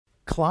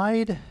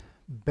Clyde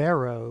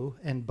Barrow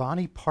and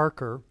Bonnie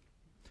Parker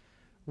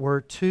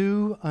were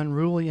two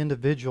unruly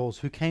individuals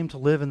who came to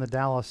live in the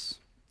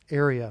Dallas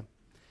area,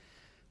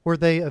 where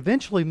they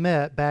eventually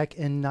met back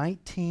in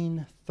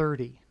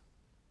 1930.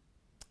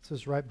 This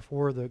is right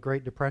before the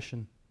Great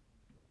Depression.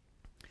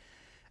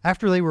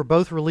 After they were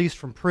both released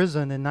from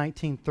prison in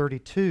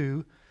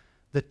 1932,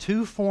 the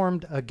two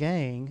formed a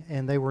gang,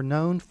 and they were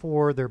known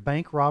for their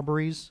bank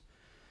robberies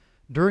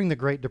during the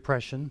Great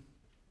Depression,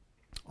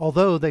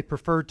 although they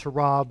preferred to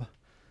rob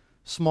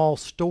small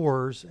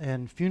stores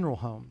and funeral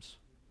homes.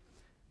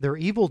 Their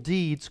evil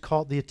deeds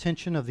caught the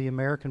attention of the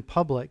American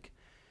public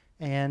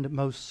and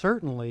most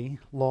certainly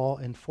law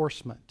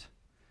enforcement.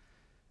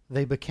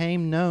 They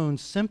became known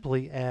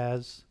simply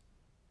as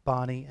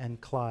Bonnie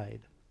and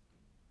Clyde.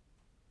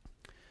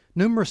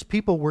 Numerous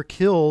people were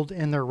killed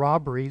in their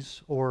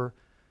robberies or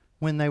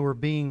when they were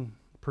being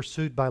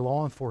pursued by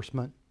law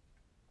enforcement.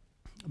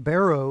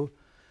 Barrow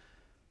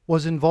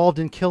was involved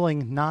in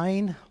killing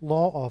 9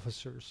 law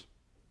officers.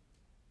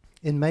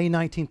 In May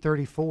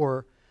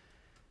 1934,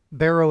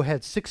 Barrow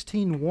had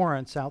 16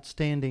 warrants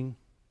outstanding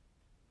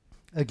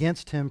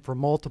against him for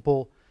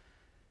multiple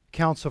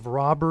counts of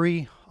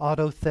robbery,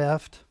 auto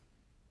theft,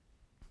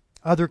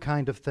 other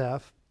kind of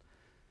theft,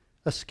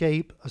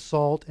 escape,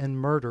 assault, and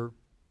murder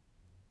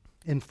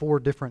in 4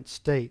 different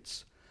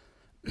states.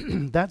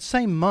 That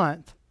same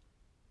month,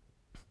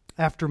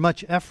 after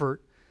much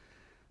effort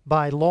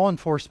by law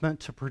enforcement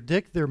to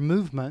predict their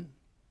movement,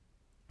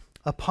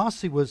 a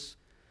posse was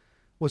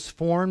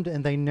formed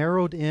and they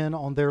narrowed in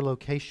on their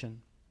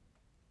location.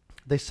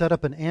 They set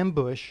up an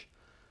ambush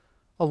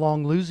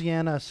along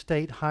Louisiana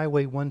State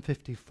Highway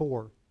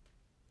 154,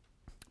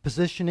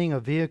 positioning a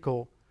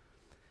vehicle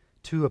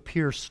to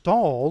appear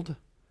stalled.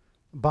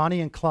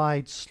 Bonnie and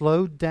Clyde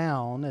slowed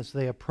down as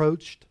they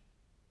approached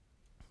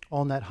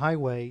on that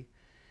highway,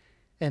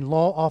 and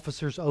law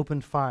officers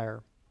opened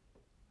fire,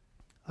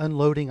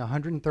 unloading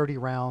 130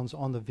 rounds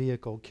on the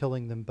vehicle,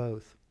 killing them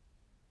both.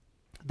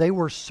 They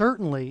were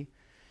certainly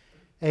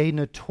a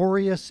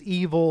notorious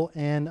evil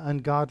and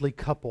ungodly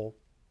couple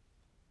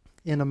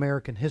in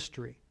American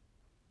history.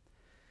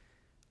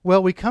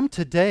 Well, we come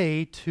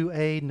today to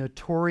a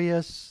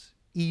notorious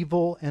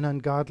evil and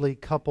ungodly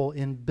couple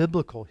in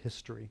biblical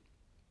history,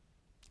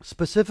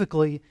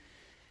 specifically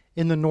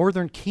in the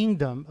northern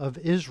kingdom of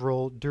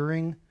Israel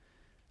during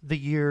the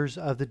years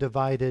of the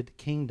divided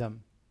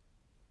kingdom.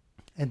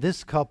 And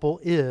this couple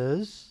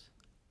is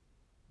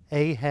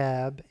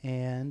Ahab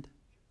and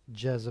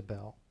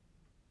Jezebel.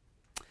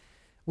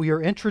 We are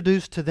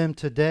introduced to them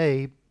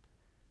today,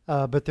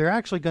 but they're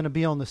actually going to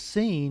be on the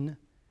scene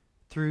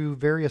through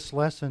various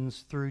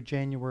lessons through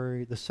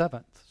January the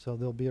 7th, so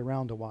they'll be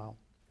around a while.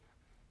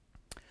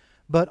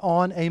 But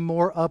on a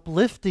more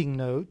uplifting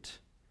note,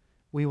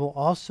 we will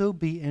also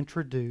be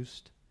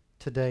introduced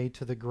today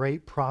to the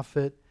great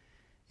prophet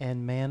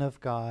and man of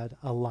God,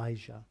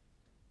 Elijah.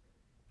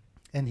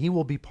 And he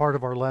will be part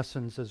of our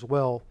lessons as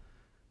well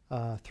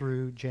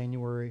through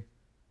January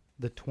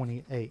the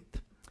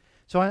 28th.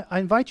 So I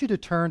invite you to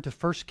turn to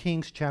 1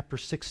 Kings chapter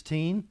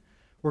 16.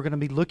 We're going to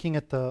be looking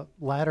at the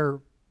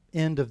latter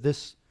end of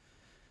this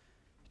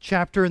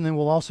chapter, and then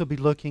we'll also be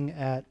looking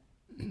at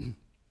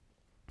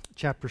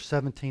chapter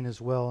 17 as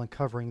well and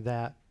covering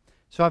that.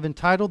 So I've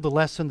entitled the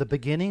lesson, The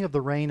Beginning of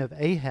the Reign of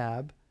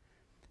Ahab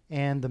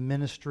and the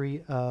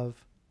Ministry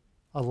of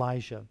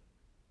Elijah.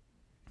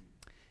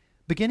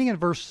 Beginning in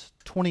verse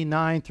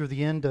 29 through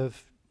the end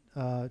of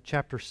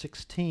chapter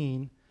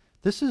 16,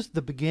 this is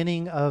the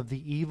beginning of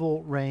the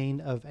evil reign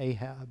of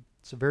Ahab.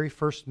 It's the very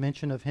first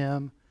mention of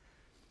him.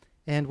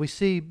 And we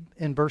see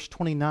in verse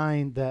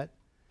 29 that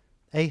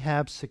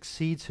Ahab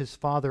succeeds his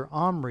father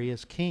Omri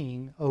as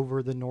king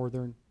over the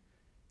northern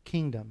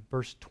kingdom.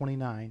 Verse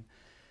 29.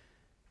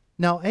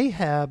 Now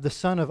Ahab, the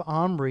son of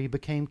Omri,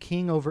 became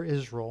king over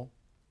Israel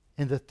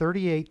in the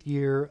 38th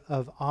year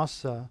of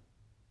Asa,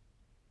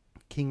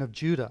 king of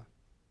Judah.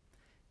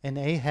 And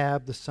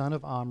Ahab, the son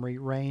of Omri,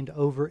 reigned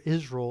over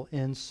Israel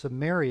in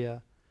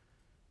Samaria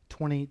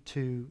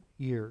 22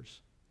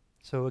 years.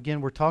 So again,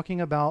 we're talking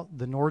about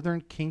the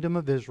northern kingdom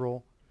of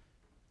Israel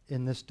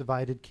in this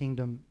divided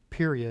kingdom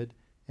period,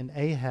 and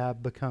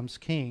Ahab becomes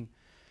king.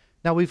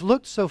 Now we've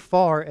looked so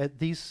far at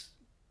these,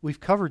 we've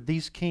covered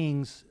these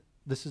kings.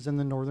 This is in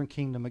the northern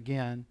kingdom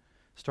again,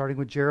 starting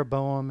with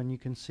Jeroboam, and you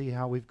can see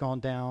how we've gone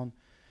down.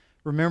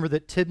 Remember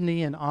that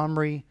Tibni and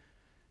Omri,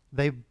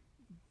 they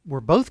were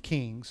both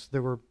kings.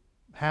 There were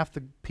half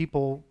the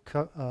people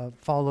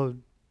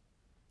followed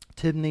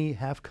Tibni,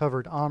 half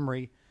covered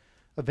Omri.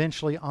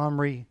 Eventually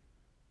Omri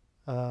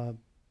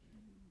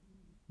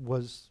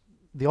was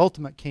the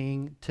ultimate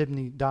king.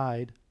 Tibni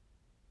died.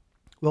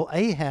 Well,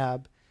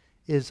 Ahab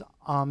is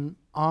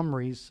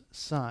Omri's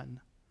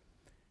son.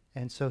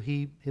 And so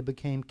he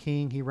became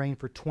king. He reigned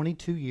for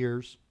 22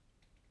 years.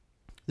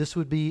 This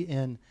would be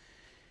in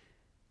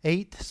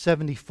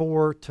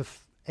 874 to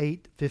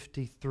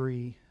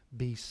 853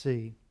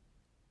 BC.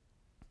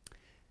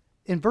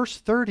 In verse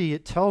 30,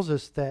 it tells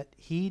us that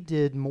he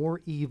did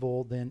more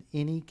evil than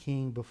any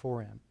king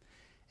before him.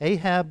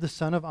 Ahab the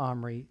son of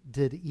Omri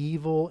did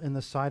evil in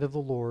the sight of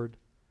the Lord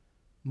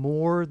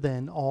more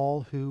than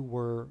all who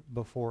were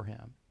before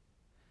him.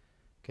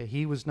 Okay,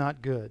 he was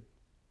not good.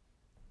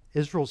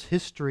 Israel's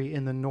history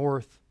in the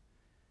north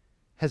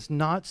has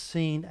not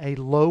seen a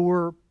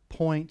lower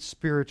point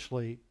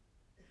spiritually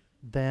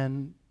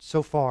than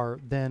so far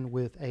than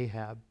with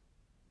Ahab.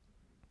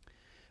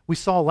 We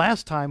saw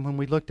last time when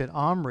we looked at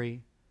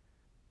Omri,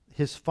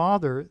 his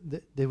father,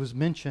 it was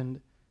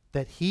mentioned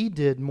that he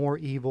did more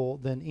evil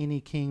than any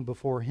king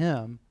before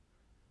him,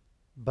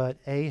 but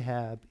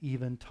Ahab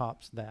even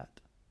tops that.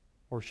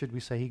 Or should we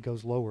say he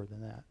goes lower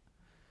than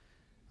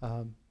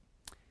that?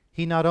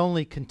 He not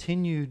only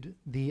continued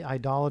the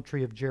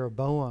idolatry of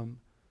Jeroboam,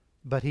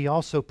 but he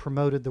also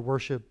promoted the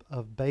worship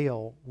of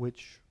Baal,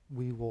 which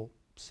we will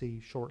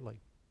see shortly.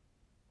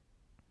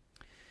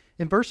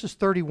 In verses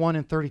 31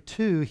 and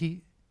 32,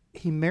 he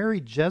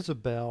married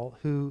Jezebel,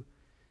 who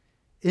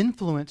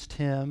influenced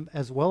him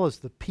as well as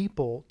the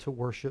people to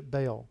worship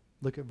Baal.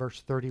 Look at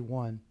verse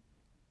 31.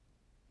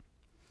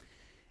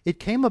 It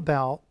came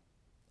about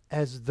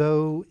as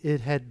though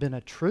it had been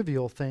a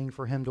trivial thing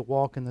for him to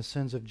walk in the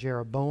sins of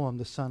Jeroboam,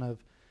 the son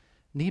of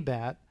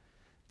Nebat,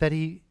 that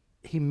he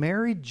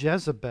married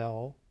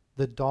Jezebel,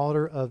 the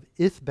daughter of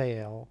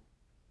Ithbaal,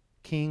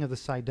 king of the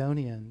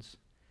Sidonians,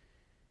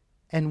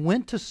 and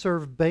went to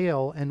serve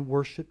Baal and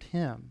worshipped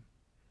him.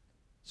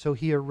 So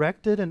he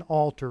erected an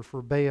altar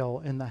for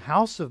Baal in the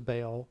house of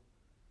Baal,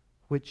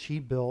 which he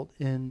built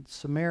in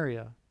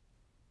Samaria.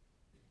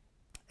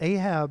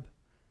 Ahab,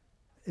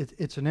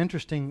 it's an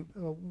interesting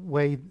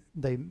way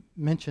they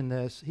mention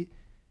this.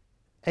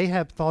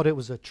 Ahab thought it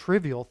was a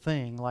trivial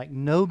thing, like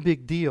no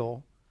big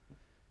deal,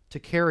 to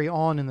carry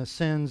on in the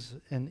sins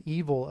and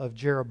evil of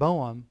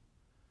Jeroboam.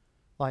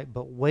 Like,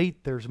 but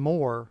wait, there's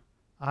more.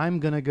 I'm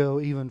going to go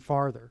even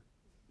farther.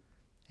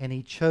 And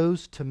he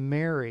chose to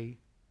marry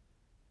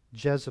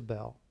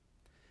Jezebel.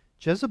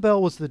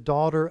 Jezebel was the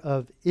daughter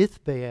of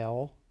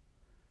Ithbaal,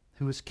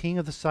 who was king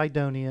of the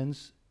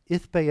Sidonians.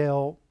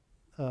 Ithbaal,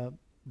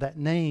 that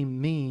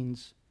name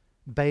means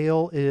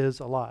Baal is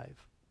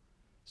alive.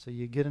 So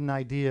you get an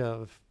idea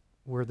of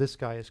where this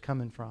guy is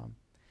coming from.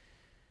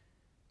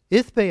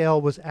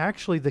 Ithbaal was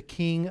actually the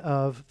king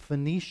of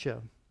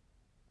Phoenicia.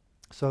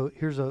 So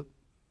here's a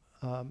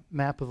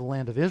map of the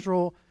land of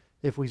Israel.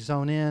 If we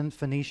zone in,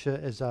 Phoenicia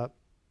is up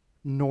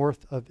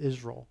north of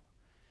Israel,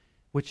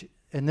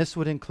 and this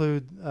would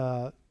include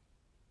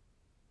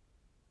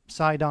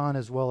Sidon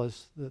as well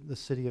as the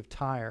city of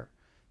Tyre.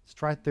 It's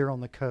right there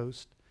on the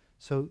coast.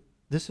 So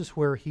this is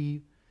where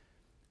he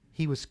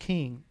was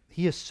king.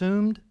 He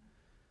assumed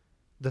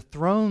the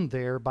throne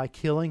there by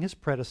killing his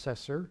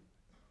predecessor,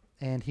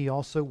 and he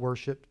also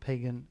worshipped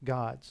pagan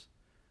gods.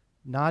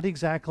 Not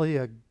exactly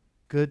a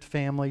good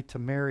family to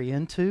marry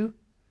into,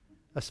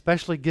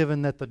 especially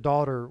given that the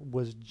daughter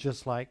was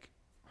just like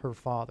her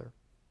father.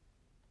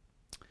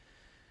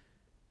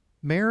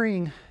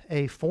 Marrying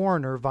a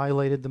foreigner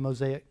violated the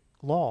Mosaic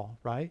law,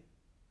 right?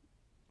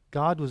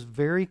 God was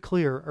very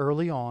clear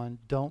early on,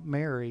 don't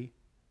marry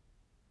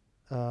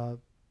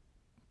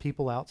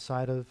people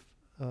outside of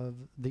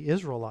the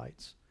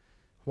Israelites.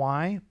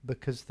 Why?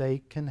 Because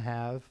they can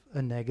have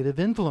a negative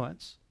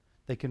influence.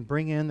 They can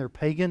bring in their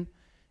pagan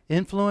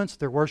influence,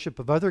 their worship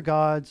of other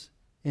gods,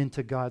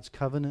 into God's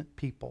covenant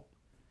people.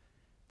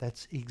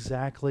 That's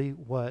exactly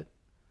what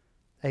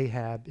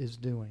Ahab is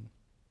doing.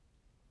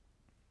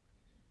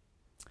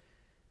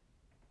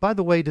 By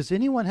the way, does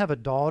anyone have a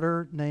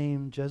daughter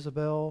named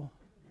Jezebel?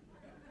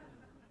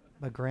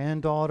 A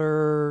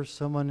granddaughter,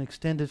 someone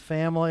extended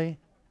family?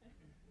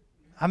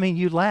 I mean,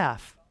 you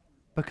laugh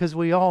because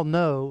we all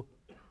know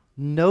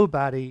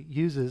nobody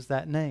uses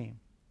that name,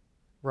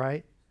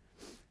 right?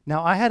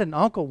 Now, I had an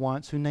uncle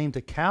once who named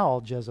a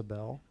cow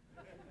Jezebel,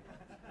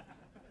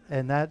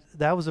 and that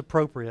was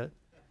appropriate.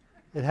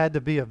 It had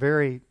to be a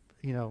very,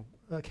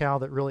 a cow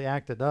that really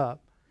acted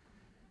up.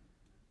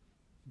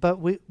 But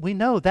we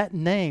know that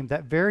name,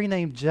 that very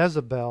name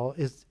Jezebel,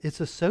 it's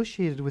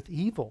associated with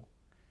evil.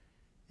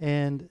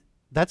 And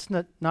that's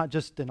not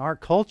just in our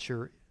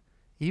culture.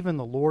 Even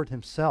the Lord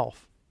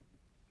himself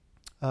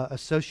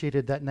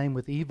associated that name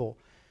with evil.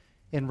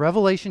 In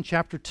Revelation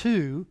chapter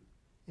 2,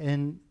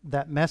 in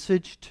that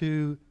message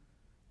to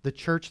the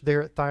church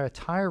there at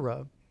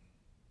Thyatira,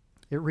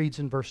 it reads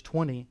in verse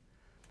 20,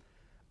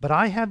 "But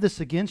I have this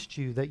against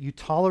you, that you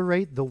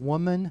tolerate the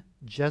woman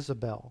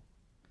Jezebel,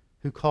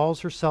 who calls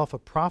herself a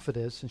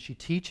prophetess, and she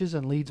teaches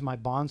and leads my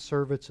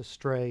bondservants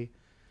astray,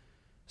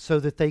 so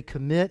that they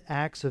commit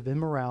acts of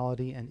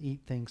immorality and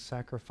eat things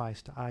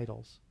sacrificed to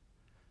idols."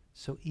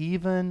 So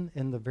even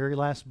in the very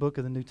last book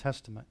of the New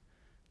Testament,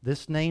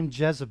 this name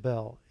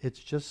Jezebel, it's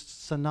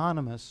just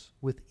synonymous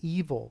with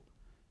evil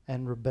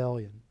and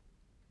rebellion.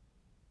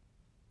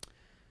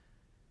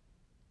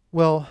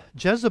 Well,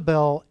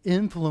 Jezebel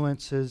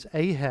influences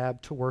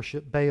Ahab to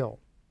worship Baal.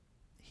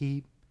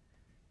 He,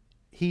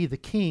 the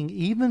king,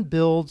 even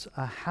builds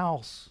a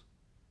house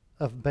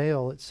of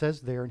Baal, it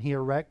says there, and he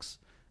erects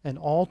an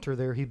altar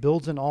there. He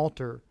builds an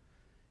altar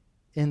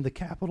in the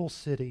capital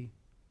city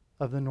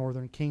of the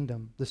northern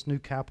kingdom, this new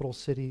capital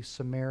city,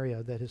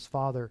 Samaria, that his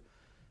father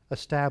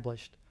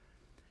established.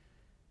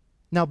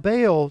 Now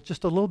Baal,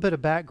 just a little bit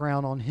of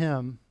background on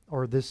him,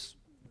 or this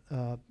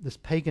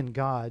pagan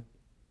god.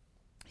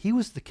 He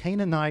was the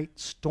Canaanite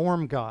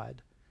storm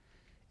god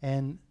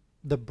and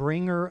the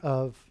bringer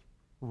of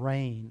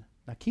rain.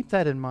 Now keep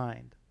that in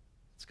mind.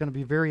 It's going to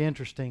be very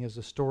interesting as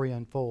the story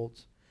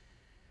unfolds.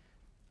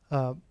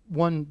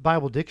 One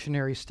Bible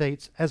dictionary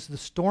states, as the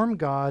storm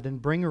god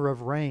and bringer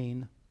of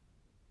rain,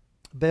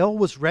 Baal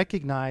was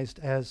recognized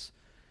as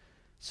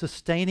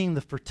sustaining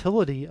the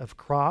fertility of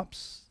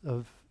crops,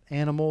 of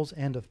animals,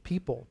 and of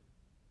people.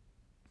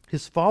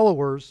 His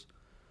followers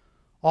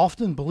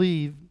often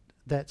believed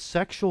that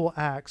sexual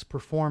acts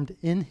performed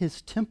in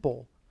his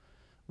temple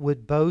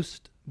would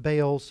boast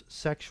Baal's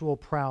sexual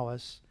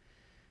prowess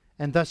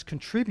and thus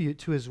contribute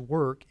to his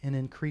work in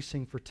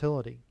increasing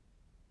fertility.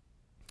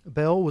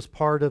 Baal was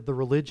part of the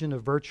religion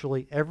of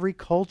virtually every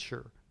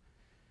culture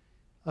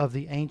of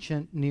the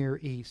ancient Near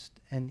East,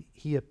 and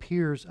he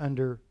appears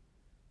under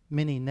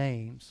many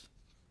names.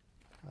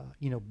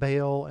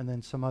 Baal and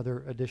then some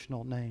other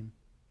additional name.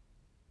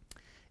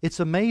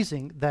 It's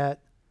amazing that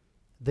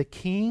the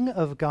king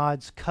of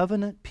God's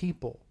covenant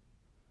people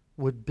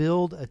would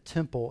build a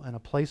temple and a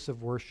place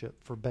of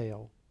worship for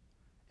Baal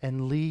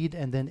and lead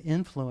and then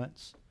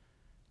influence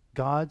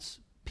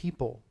God's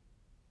people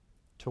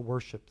to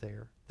worship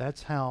there.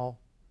 That's how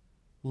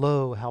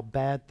low, how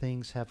bad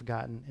things have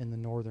gotten in the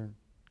northern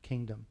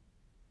kingdom.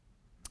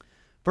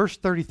 Verse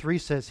 33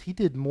 says, he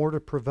did more to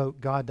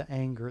provoke God to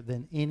anger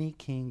than any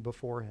king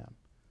before him.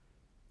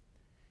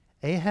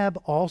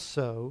 Ahab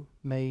also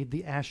made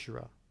the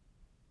Asherah.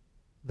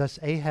 Thus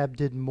Ahab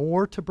did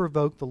more to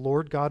provoke the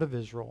Lord God of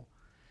Israel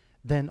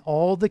than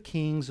all the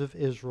kings of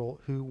Israel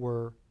who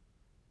were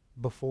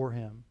before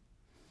him.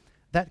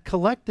 That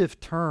collective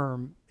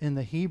term in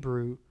the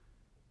Hebrew,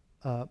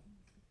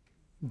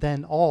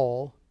 than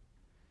all,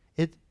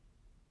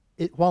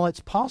 while it's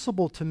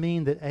possible to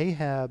mean that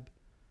Ahab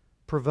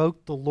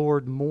provoked the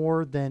Lord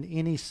more than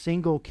any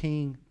single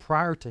king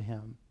prior to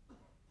him,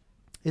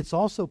 it's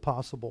also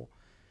possible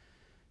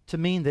to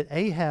mean that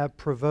Ahab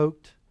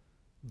provoked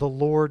the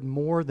Lord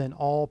more than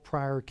all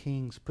prior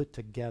kings put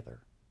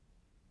together.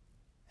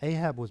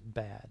 Ahab was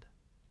bad,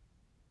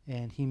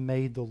 and he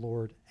made the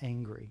Lord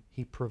angry.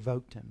 He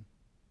provoked him.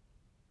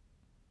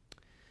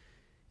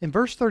 In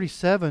verse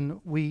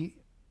 37, we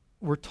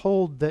were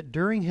told that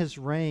during his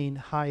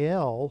reign,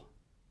 Hiel,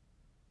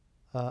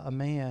 a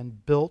man,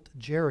 built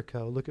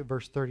Jericho. Look at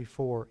verse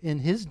 34. In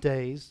his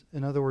days,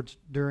 in other words,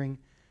 during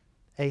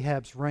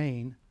Ahab's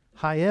reign,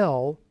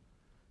 Hiel,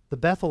 the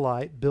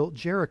Bethelite, built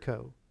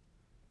Jericho.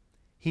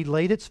 He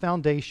laid its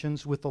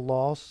foundations with the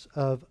loss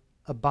of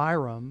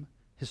Abiram,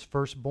 his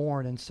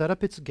firstborn, and set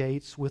up its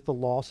gates with the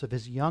loss of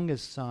his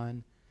youngest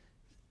son,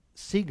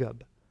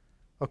 Segub,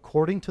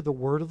 according to the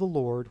word of the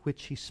Lord,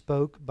 which he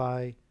spoke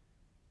by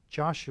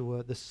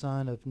Joshua, the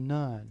son of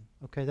Nun.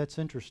 Okay, that's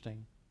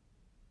interesting.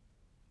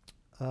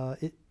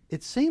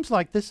 It seems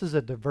like this is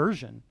a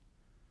diversion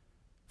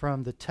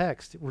from the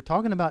text. We're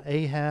talking about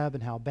Ahab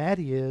and how bad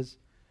he is,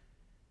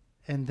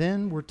 and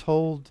then we're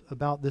told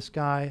about this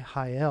guy,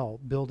 Hiel,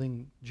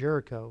 building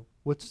Jericho.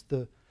 What's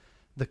the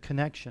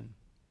connection?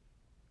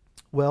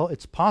 Well,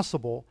 it's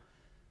possible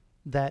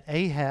that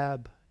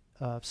Ahab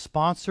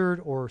sponsored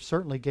or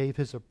certainly gave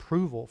his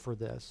approval for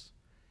this.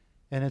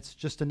 And it's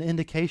just an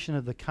indication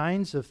of the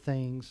kinds of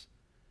things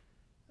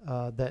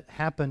that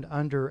happened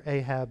under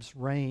Ahab's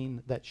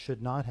reign that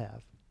should not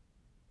have.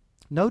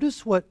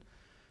 Notice what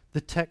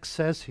the text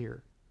says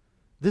here.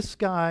 This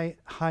guy,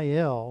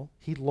 Hiel,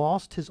 he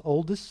lost his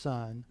oldest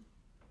son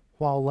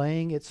while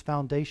laying its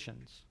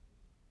foundations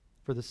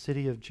for the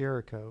city of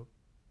Jericho,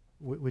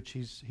 which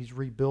he's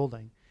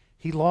rebuilding.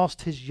 He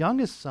lost his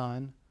youngest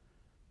son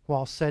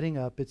while setting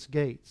up its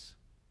gates.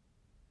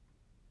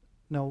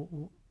 Now,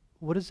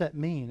 what does that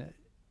mean?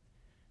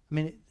 I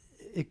mean,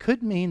 it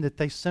could mean that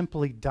they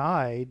simply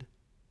died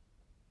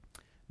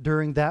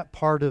during that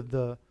part of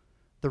the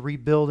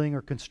rebuilding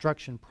or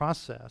construction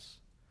process.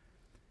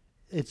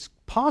 It's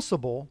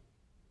possible,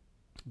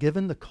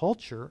 given the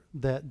culture,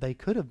 that they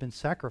could have been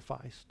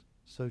sacrificed.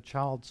 So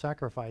child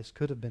sacrifice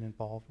could have been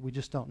involved. We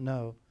just don't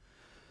know.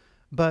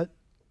 But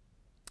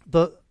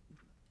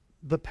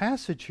the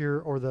passage here,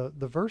 or the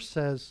verse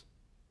says,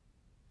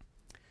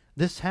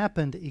 this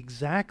happened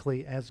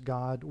exactly as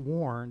God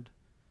warned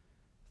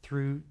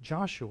through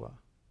Joshua.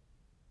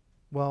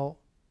 Well,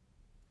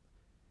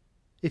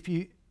 if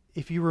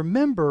you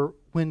remember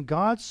when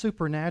God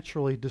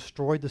supernaturally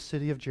destroyed the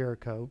city of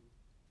Jericho,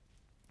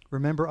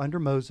 remember under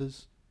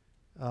Moses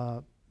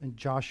and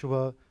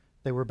Joshua,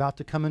 they were about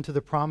to come into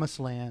the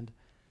promised land,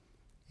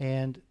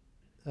 and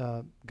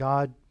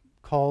God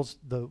caused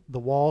the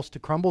walls to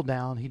crumble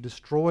down. He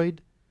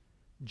destroyed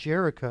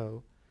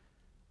Jericho.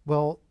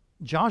 Well,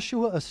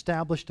 Joshua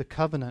established a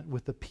covenant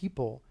with the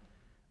people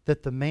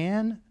that the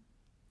man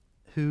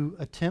who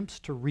attempts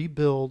to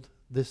rebuild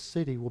this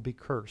city will be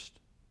cursed.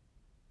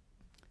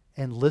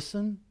 And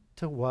listen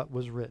to what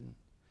was written.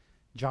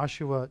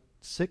 Joshua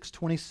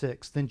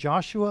 6:26. Then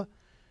Joshua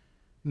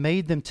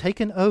made them take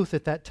an oath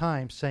at that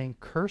time, saying,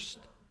 "Cursed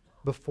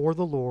before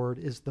the Lord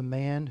is the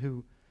man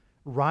who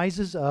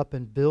rises up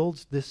and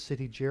builds this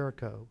city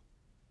Jericho.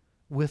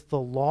 With the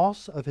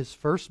loss of his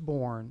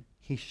firstborn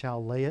he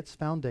shall lay its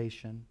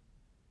foundation,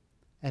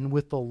 and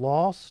with the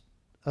loss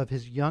of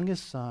his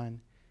youngest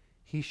son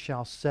he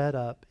shall set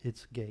up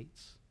its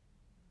gates."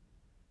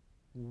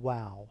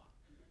 Wow.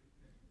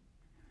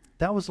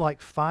 That was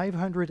like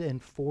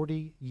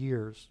 540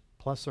 years,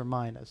 plus or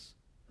minus,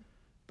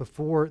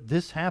 before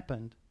this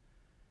happened,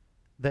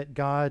 that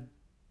God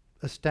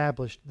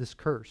established this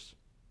curse.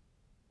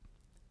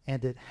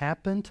 And it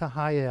happened to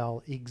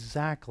Hiel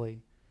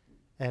exactly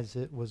as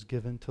it was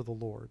given to the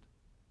Lord.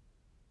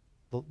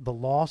 The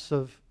loss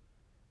of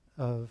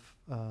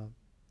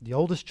the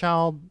oldest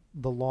child,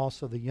 the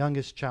loss of the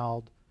youngest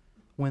child,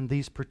 when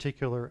these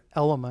particular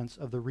elements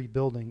of the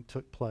rebuilding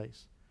took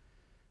place.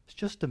 It's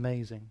just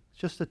amazing. It's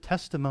just a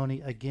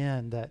testimony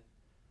again that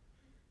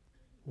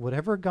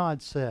whatever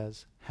God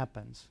says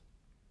happens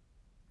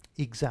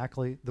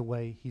exactly the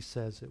way he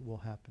says it will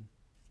happen.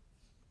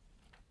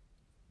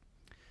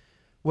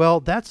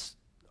 Well, that's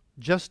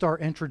just our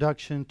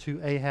introduction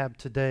to Ahab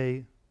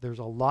today. There's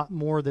a lot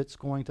more that's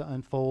going to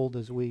unfold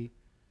as we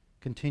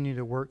continue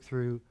to work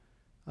through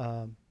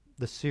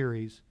the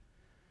series.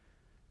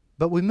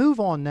 But we move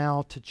on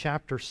now to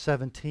chapter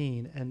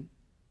 17, and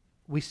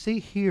we see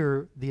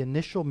here the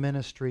initial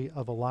ministry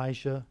of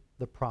Elijah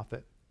the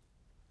prophet.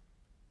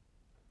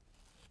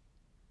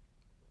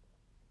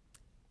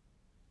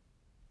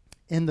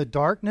 In the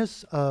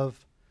darkness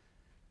of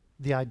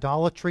the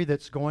idolatry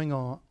that's going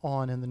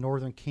on in the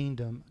northern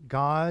kingdom,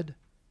 God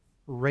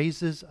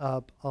raises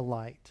up a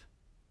light,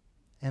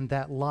 and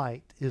that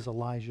light is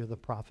Elijah the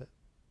prophet.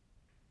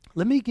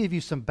 Let me give you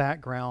some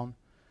background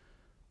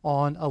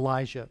on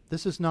Elijah.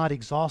 This is not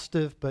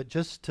exhaustive, but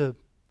just to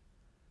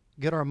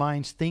get our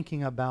minds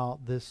thinking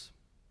about this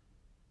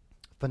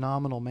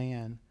phenomenal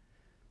man.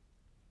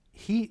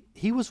 He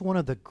was one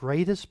of the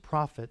greatest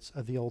prophets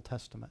of the Old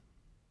Testament.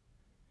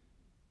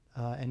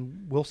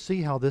 And we'll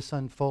see how this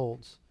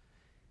unfolds.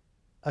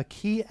 A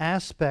key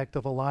aspect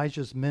of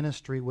Elijah's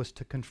ministry was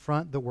to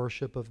confront the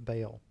worship of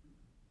Baal.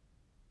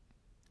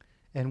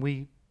 And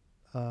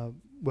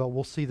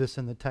we'll see this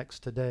in the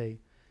text today.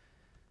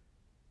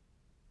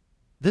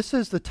 This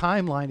is the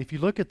timeline. If you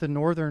look at the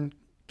northern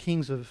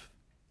kings of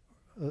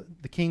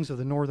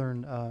the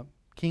northern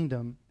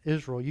kingdom,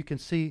 Israel, you can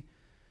see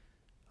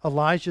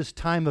Elijah's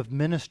time of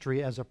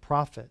ministry as a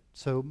prophet.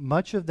 So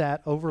much of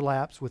that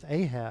overlaps with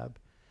Ahab.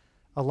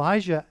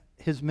 Elijah,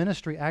 his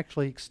ministry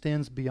actually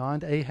extends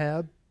beyond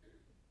Ahab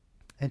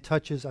and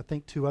touches, I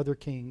think, 2 other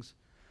kings.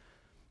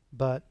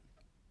 But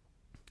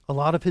a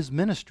lot of his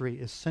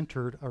ministry is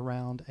centered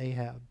around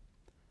Ahab.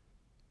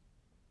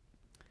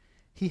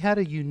 He had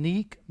a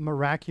unique,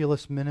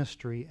 miraculous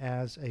ministry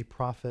as a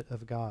prophet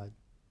of God.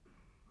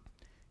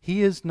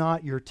 He is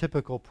not your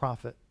typical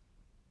prophet.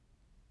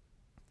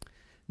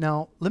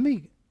 Now, let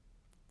me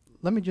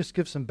just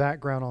give some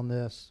background on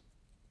this.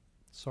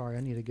 Sorry,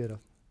 I need to get a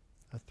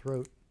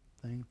throat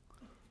thing.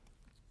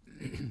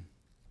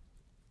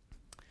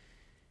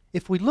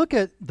 If we look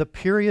at the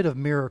period of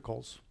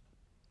miracles,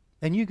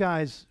 and you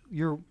guys,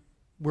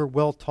 we're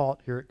well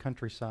taught here at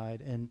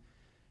Countryside, and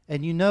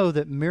you know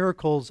that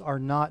miracles are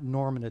not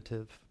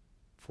normative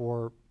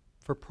for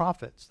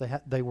prophets.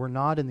 They were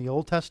not in the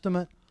Old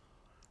Testament.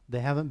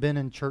 They haven't been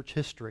in church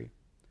history.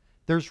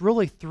 There's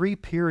really 3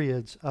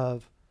 periods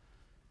of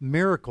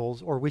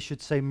miracles, or we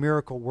should say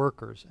miracle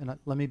workers. And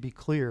let me be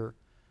clear.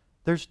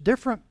 There's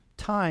different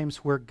times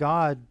where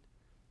God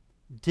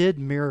did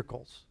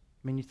miracles.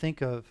 I mean, you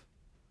think of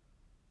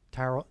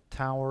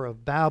Tower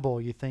of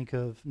Babel, you think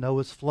of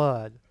Noah's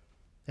flood,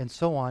 and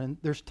so on. And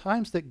there's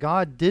times that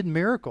God did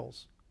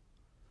miracles.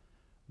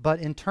 But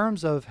in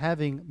terms of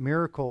having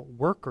miracle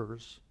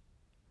workers,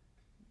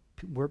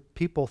 were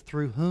people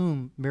through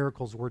whom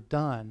miracles were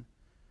done,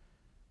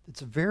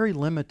 it's very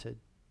limited.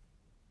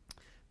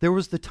 There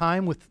was the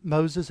time with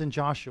Moses and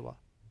Joshua,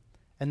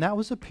 and that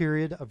was a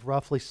period of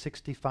roughly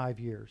 65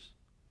 years.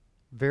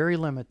 Very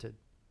limited,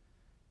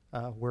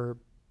 where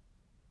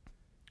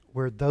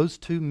those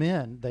 2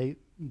 men,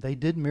 they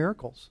did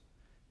miracles.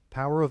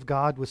 Power of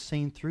God was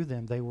seen through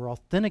them. They were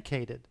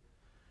authenticated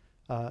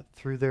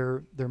through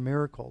their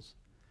miracles.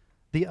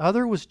 The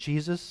other was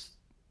Jesus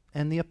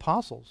and the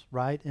apostles,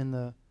 right, in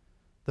the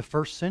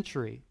first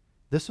century.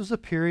 This was a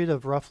period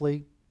of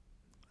roughly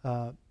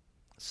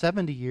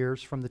 70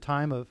 years from the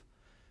time of,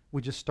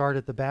 we just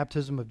started the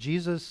baptism of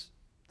Jesus,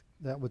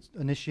 that would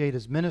initiate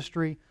his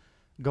ministry,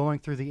 going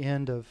through the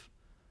end of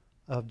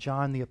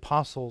John the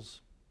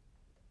Apostle's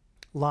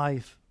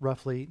life,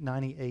 roughly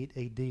 98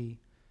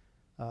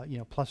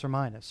 AD, plus or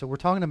minus. So we're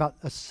talking about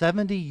a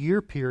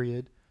 70-year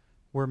period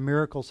where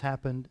miracles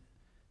happened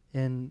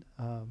in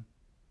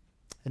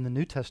the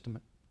New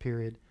Testament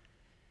period.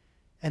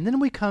 And then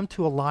we come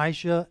to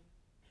Elijah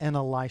and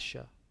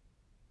Elisha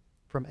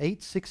from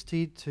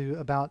 860 to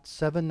about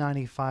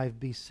 795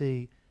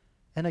 BC.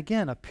 And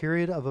again, a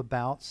period of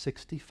about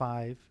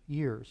 65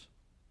 years.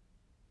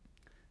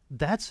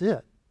 That's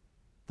it.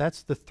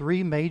 That's the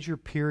three major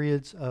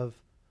periods of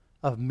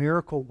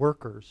miracle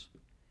workers.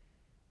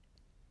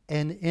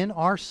 And in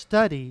our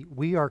study,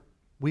 we are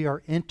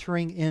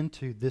entering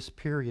into this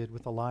period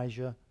with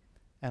Elijah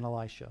and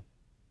Elisha.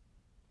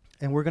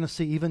 And we're going to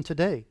see even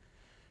today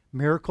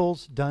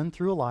miracles done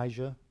through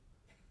Elijah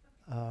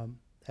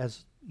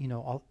as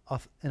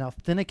an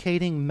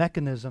authenticating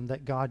mechanism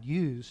that God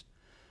used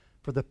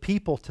for the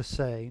people to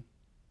say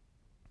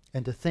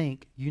and to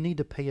think, you need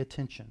to pay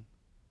attention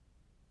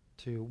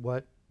to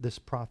what this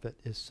prophet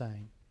is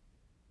saying.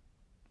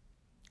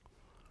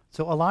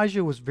 So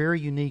Elijah was very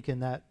unique in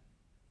that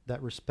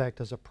respect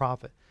as a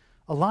prophet.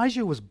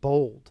 Elijah was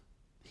bold.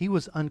 He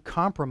was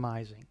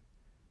uncompromising.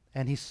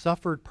 And he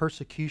suffered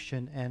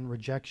persecution and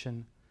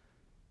rejection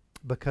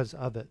because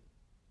of it.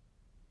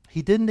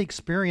 He didn't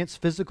experience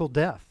physical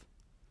death.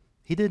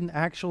 He didn't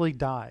actually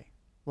die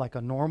like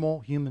a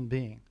normal human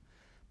being.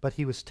 But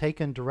he was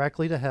taken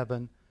directly to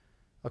heaven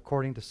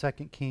according to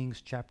 2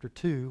 Kings chapter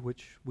 2,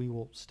 which we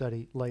will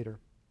study later.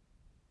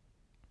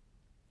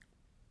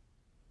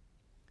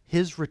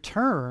 His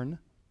return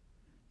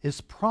is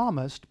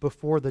promised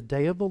before the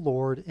day of the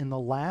Lord in the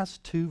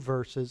last two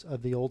verses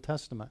of the Old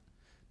Testament.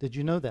 Did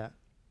you know that?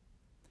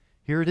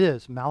 Here it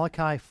is,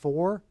 Malachi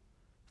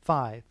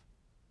 4:5.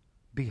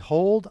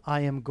 Behold, I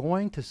am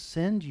going to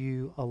send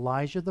you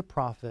Elijah the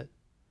prophet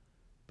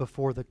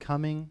before the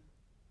coming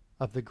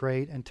of the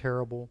great and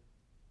terrible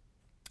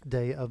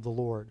day of the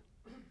Lord.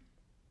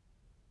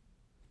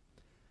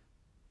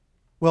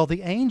 Well,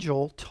 the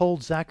angel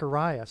told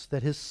Zacharias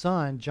that his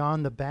son,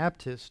 John the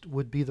Baptist,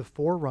 would be the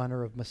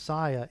forerunner of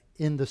Messiah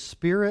in the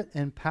spirit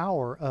and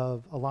power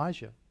of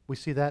Elijah. We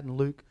see that in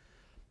Luke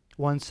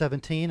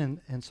 1:17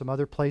 and some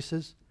other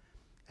places.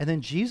 And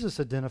then Jesus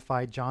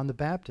identified John the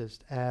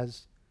Baptist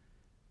as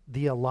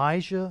the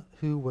Elijah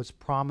who was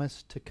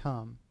promised to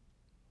come.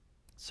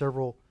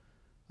 Several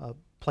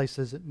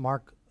places at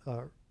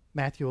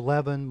Matthew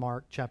 11,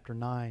 Mark chapter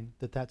 9,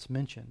 that's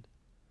mentioned.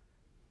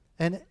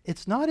 And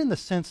it's not in the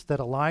sense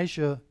that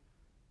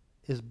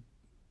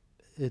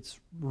it's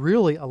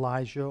really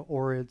Elijah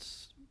or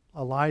it's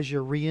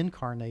Elijah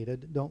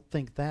reincarnated. Don't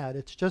think that.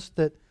 It's just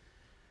that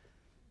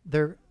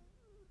they're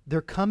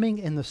coming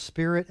in the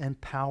spirit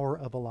and power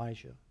of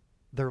Elijah.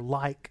 They're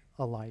like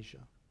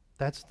Elijah.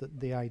 That's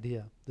the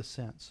idea, the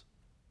sense.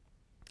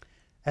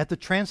 At the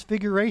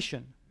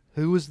transfiguration,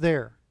 who was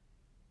there?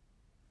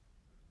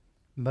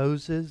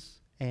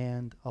 Moses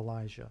and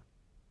Elijah.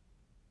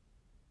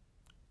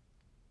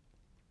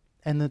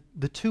 And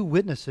the two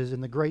witnesses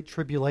in the Great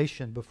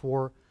Tribulation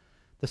before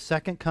the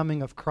second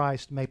coming of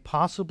Christ may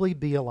possibly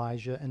be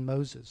Elijah and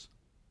Moses.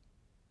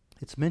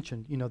 It's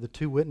mentioned, the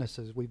two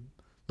witnesses. We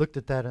looked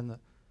at that in the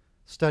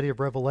study of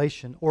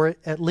Revelation. Or it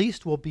at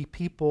least will be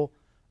people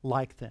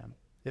like them.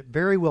 It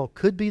very well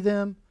could be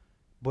them,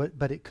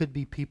 but it could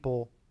be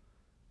people,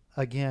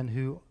 again,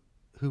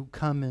 who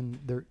come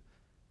in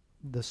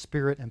the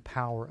spirit and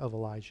power of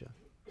Elijah.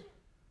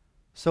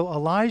 So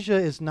Elijah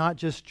is not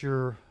just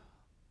your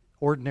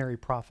ordinary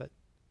prophet.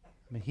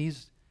 I mean,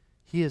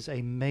 he is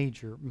a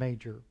major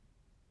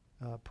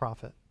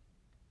prophet.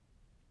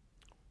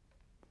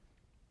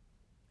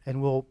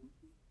 And we'll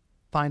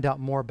find out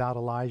more about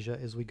Elijah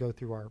as we go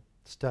through our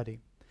study.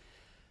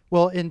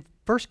 Well, in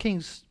 1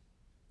 Kings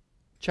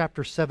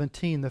chapter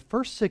 17, the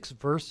first 6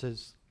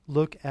 verses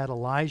look at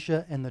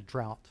Elijah and the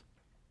drought.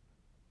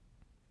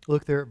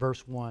 Look there at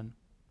verse 1.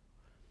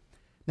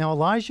 Now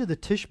Elijah the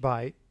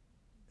Tishbite,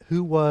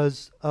 who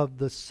was of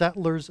the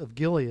settlers of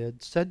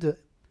Gilead, said to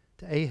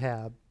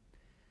Ahab,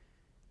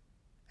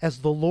 as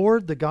the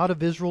Lord, the God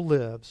of Israel,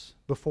 lives,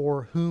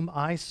 before whom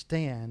I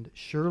stand,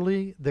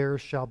 surely there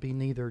shall be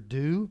neither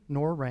dew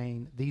nor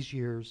rain these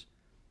years,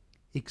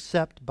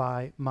 except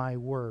by my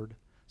word.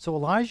 So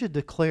Elijah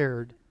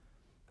declared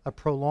a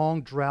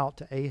prolonged drought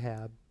to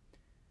Ahab.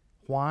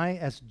 Why?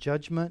 As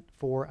judgment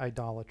for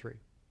idolatry.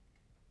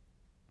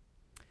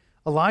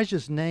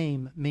 Elijah's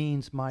name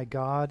means my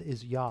God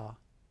is Yah.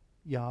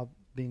 Yah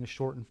being a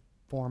shortened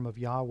form of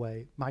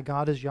Yahweh. My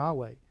God is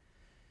Yahweh.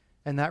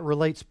 And that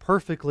relates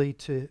perfectly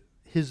to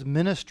his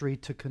ministry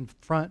to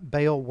confront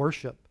Baal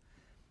worship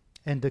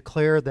and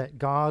declare that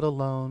God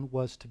alone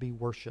was to be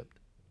worshipped.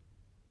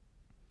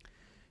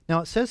 Now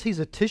it says he's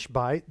a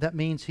Tishbite. That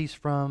means he's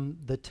from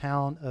the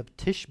town of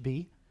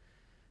Tishbe,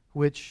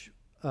 which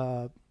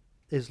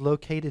is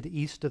located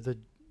east of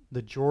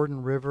the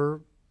Jordan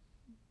River,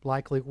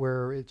 likely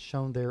where it's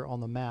shown there on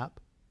the map.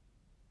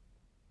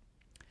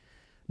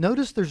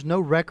 Notice there's no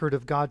record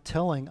of God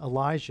telling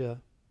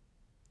Elijah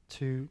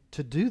to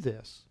do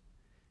this.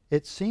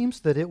 It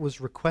seems that it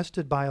was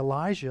requested by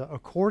Elijah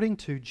according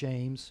to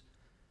James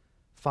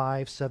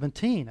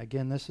 5:17.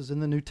 Again, this is in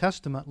the New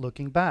Testament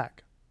looking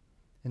back.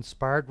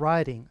 Inspired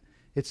writing.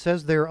 It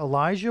says there,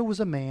 Elijah was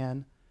a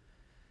man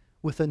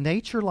with a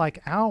nature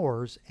like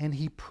ours, and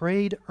he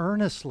prayed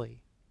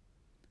earnestly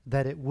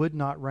that it would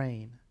not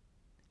rain.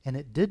 And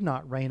it did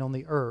not rain on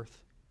the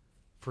earth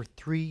for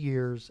 3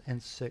 years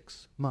and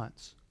 6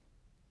 months.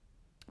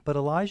 But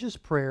Elijah's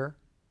prayer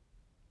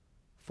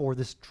for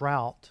this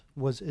drought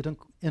was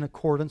in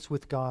accordance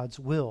with God's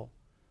will.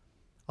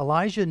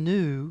 Elijah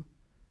knew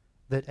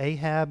that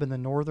Ahab and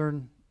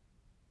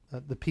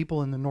the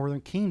people in the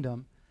northern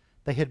kingdom,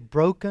 they had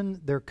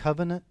broken their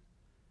covenant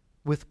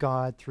with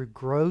God through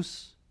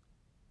gross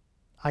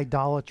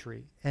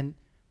idolatry. And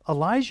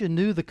Elijah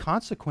knew the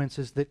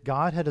consequences that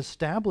God had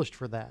established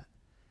for that.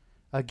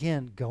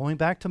 Again, going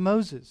back to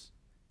Moses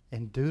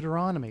and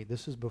Deuteronomy,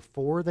 this is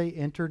before they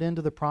entered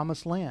into the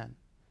promised land.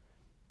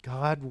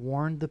 God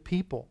warned the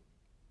people.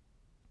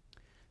 It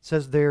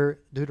says there,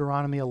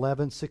 Deuteronomy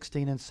 11,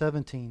 16, and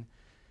 17,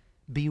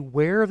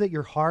 beware that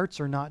your hearts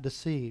are not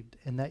deceived,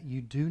 and that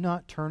you do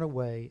not turn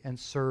away and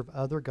serve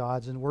other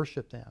gods and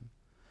worship them.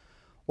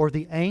 Or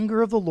the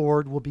anger of the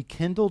Lord will be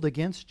kindled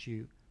against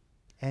you,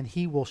 and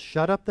he will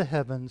shut up the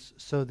heavens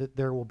so that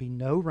there will be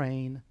no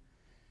rain,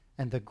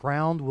 and the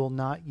ground will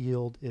not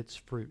yield its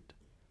fruit.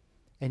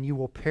 And you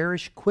will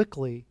perish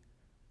quickly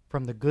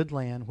from the good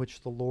land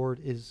which the Lord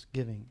is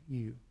giving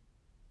you.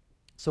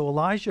 So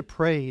Elijah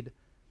prayed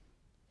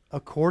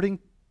according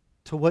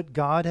to what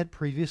God had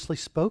previously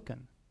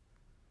spoken,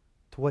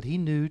 to what he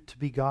knew to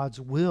be God's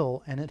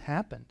will, and it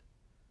happened.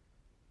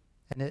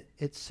 And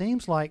it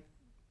seems like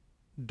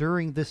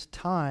during this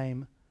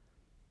time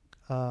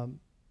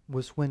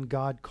was when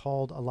God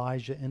called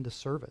Elijah into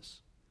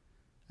service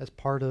as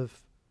part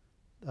of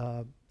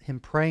him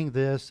praying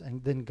this,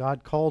 and then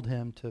God called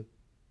him to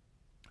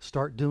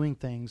start doing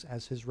things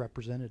as his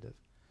representative.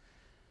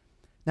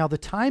 Now, the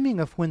timing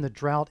of when the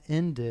drought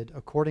ended,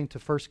 according to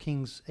 1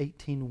 Kings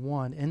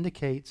 18:1,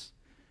 indicates,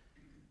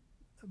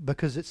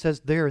 because it says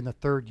there in the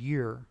third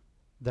year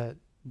that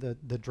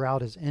the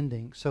drought is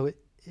ending. So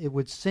it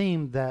would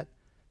seem that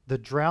the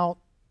drought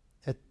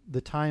at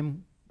the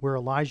time where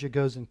Elijah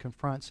goes and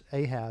confronts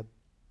Ahab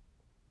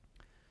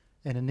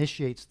and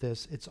initiates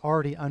this, it's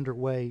already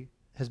underway,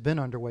 has been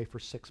underway for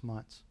 6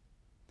 months.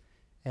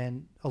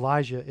 And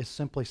Elijah is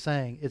simply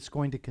saying it's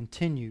going to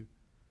continue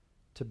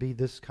to be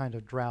this kind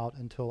of drought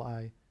until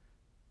I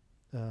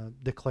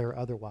declare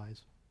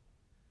otherwise.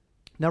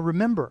 Now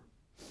remember,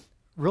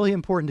 really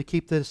important to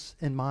keep this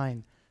in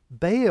mind,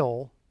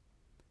 Baal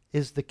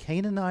is the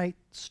Canaanite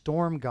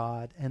storm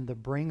god and the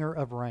bringer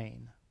of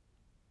rain.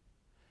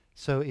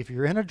 So if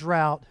you're in a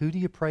drought, who do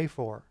you pray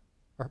for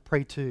or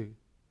pray to?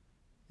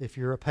 If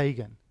you're a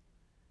pagan,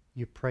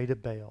 you pray to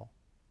Baal.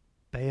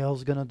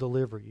 Baal's going to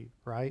deliver you,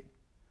 right?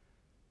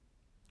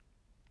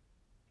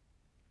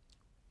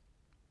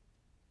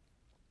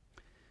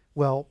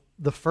 Well,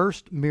 the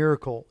first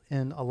miracle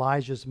in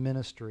Elijah's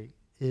ministry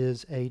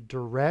is a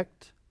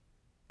direct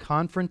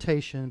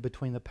confrontation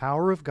between the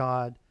power of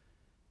God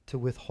to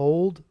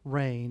withhold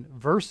rain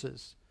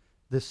versus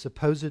this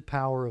supposed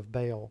power of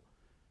Baal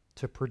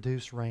to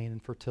produce rain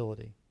and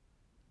fertility.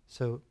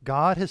 So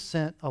God has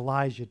sent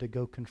Elijah to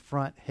go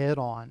confront head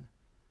on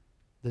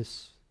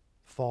this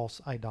false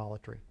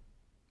idolatry.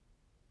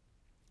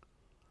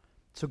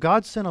 So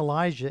God sent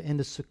Elijah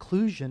into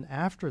seclusion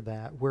after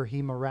that, where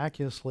he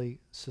miraculously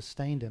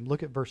sustained him.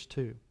 Look at verse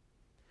 2.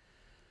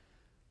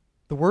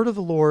 The word of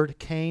the Lord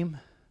came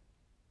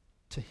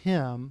to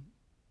him,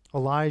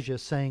 Elijah,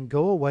 saying,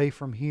 go away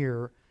from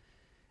here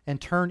and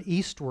turn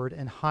eastward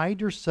and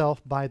hide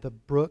yourself by the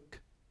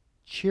brook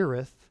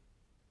Cherith.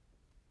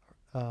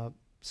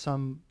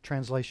 Some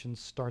translations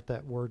start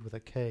that word with a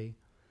K,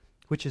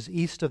 which is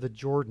east of the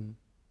Jordan.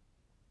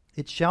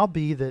 It shall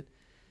be that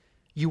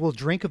you will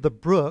drink of the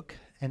brook,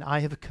 and I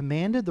have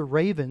commanded the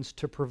ravens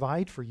to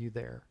provide for you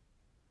there.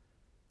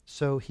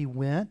 So he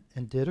went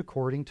and did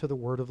according to the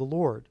word of the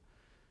Lord.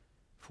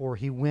 For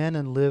he went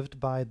and lived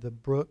by the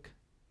brook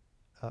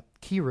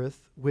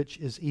Cherith, which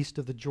is east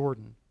of the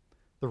Jordan.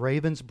 The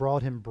ravens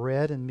brought him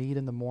bread and meat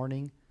in the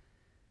morning,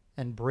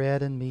 and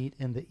bread and meat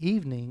in the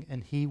evening,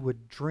 and he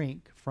would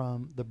drink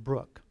from the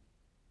brook.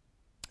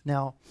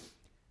 Now,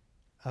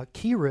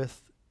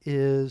 Cherith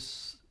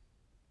is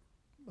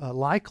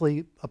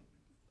likely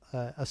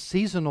a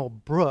seasonal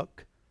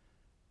brook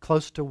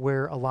close to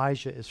where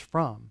Elijah is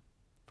from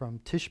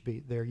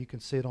Tishbe there. You can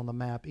see it on the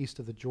map east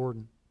of the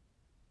Jordan.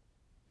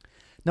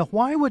 Now,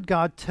 why would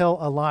God tell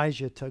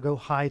Elijah to go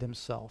hide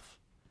himself?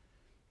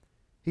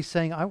 He's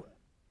saying,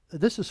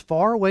 this is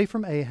far away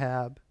from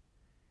Ahab,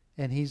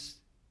 and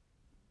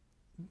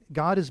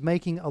God is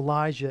making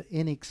Elijah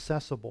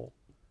inaccessible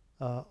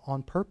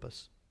on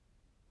purpose.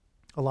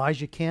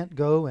 Elijah can't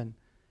go and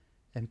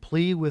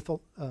plead with,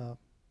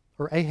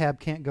 or Ahab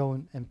can't go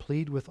and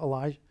plead with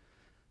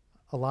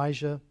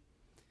Elijah.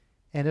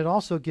 And it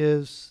also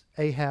gives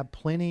Ahab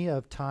plenty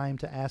of time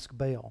to ask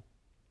Baal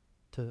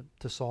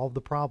to solve the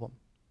problem.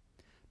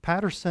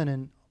 Patterson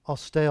and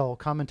Austell,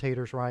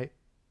 commentators, write,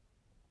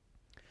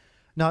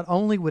 not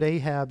only would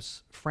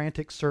Ahab's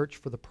frantic search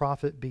for the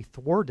prophet be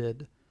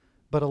thwarted,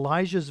 but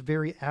Elijah's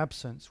very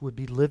absence would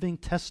be living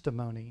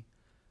testimony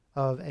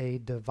of a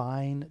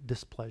divine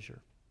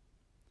displeasure.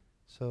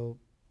 So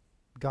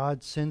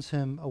God sends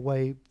him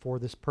away for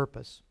this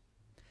purpose.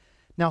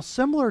 Now,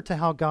 similar to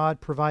how God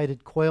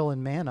provided quail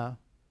and manna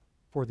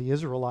for the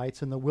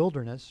Israelites in the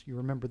wilderness, you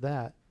remember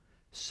that,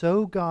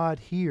 so God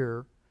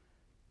here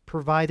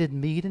provided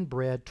meat and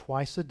bread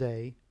twice a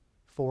day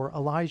for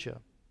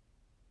Elijah.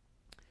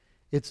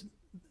 It's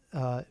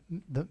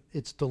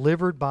it's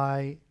delivered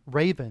by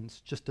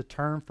ravens, just a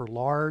term for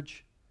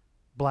large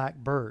black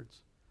birds.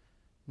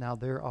 Now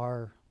there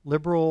are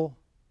liberal,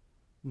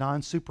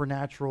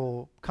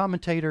 non-supernatural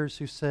commentators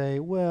who say,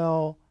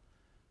 well,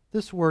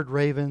 this word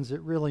ravens,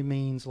 it really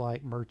means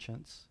like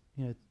merchants.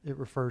 You know, it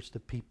refers to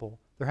people.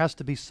 There has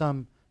to be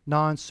some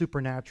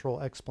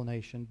non-supernatural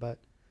explanation, but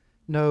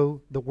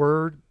no, the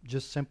word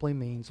just simply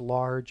means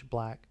large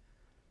black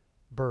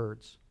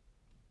birds.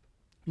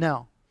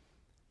 Now,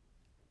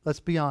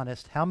 let's be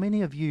honest. How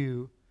many of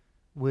you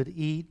would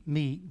eat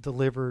meat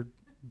delivered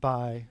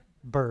by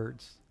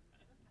birds?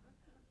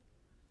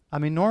 I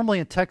mean, normally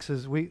in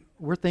Texas,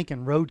 we're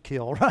thinking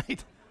roadkill,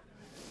 right?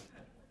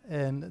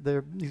 And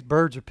these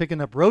birds are picking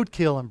up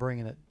roadkill and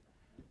bringing it.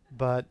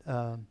 But,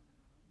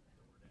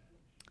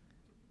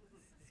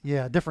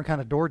 yeah, a different kind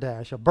of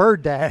DoorDash, a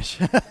bird dash.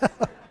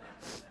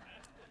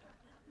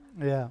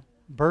 Yeah,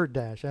 bird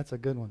dash, that's a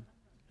good one.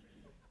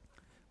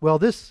 Well,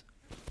 this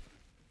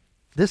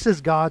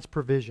is God's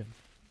provision,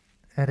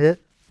 and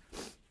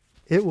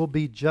it will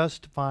be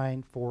just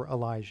fine for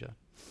Elijah.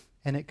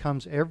 And it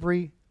comes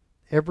every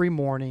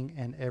morning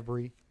and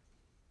every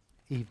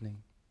evening.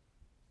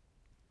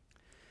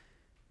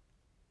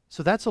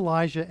 So that's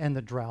Elijah and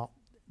the drought.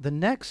 The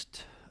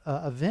next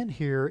event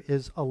here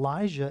is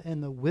Elijah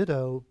and the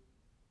widow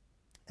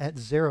at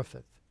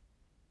Zarephath.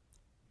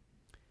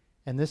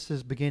 And this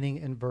is beginning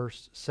in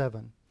verse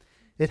 7.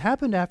 It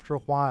happened after a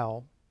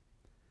while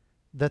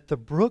that the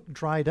brook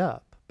dried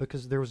up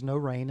because there was no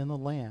rain in the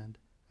land.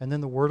 And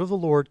then the word of the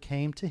Lord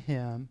came to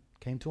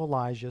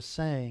Elijah,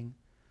 saying,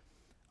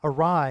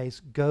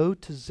 Arise, go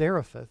to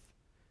Zarephath,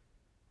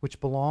 which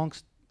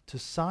belongs to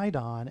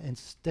Sidon, and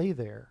stay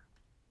there.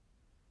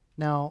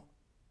 Now,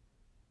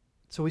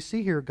 so we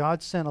see here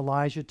God sent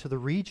Elijah to the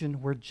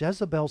region where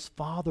Jezebel's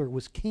father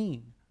was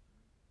king.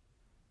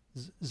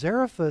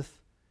 Zarephath,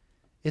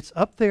 it's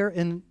up there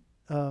in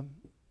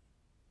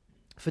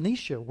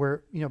Phoenicia,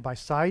 where, by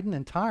Sidon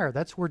and Tyre.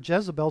 That's where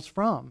Jezebel's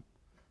from.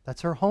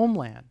 That's her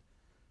homeland.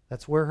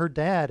 That's where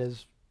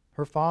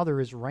her father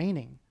is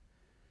reigning.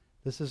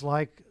 This is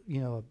like,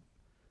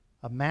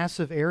 a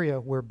massive area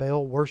where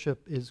Baal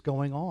worship is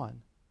going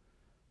on.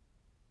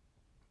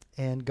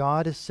 And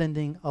God is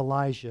sending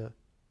Elijah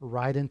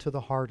right into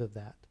the heart of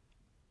that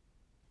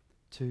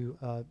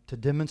to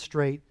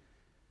demonstrate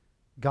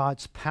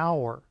God's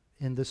power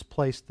in this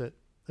place that,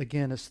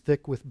 again, is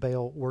thick with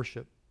Baal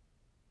worship,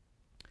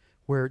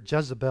 where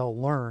Jezebel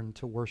learned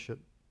to worship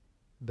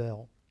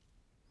Baal.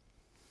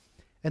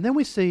 And then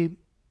we see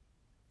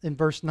in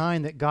verse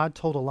 9 that God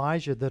told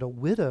Elijah that a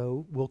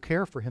widow will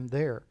care for him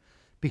there.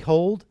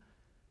 Behold,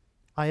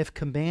 I have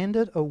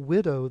commanded a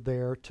widow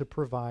there to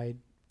provide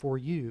for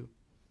you.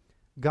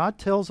 God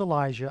tells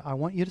Elijah, I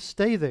want you to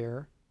stay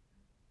there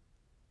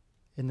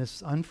in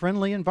this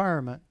unfriendly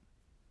environment.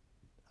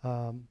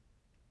 And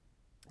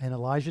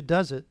Elijah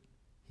does it.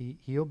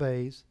 He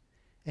obeys.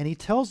 And he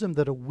tells him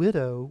that a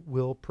widow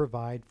will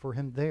provide for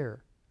him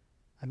there.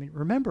 I mean,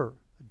 remember,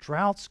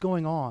 drought's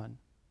going on.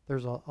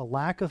 There's a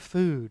lack of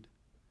food.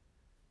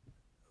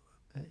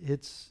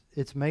 It's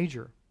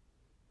major.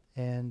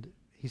 And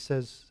he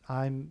says,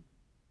 I'm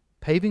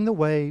paving the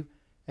way,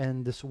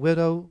 and this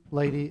widow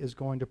lady is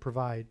going to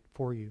provide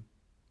for you.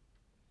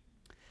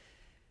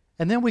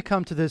 And then we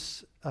come to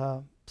this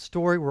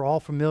story we're all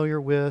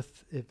familiar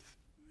with, if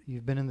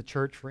you've been in the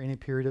church for any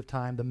period of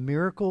time, the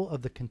miracle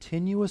of the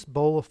continuous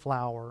bowl of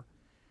flour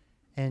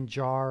and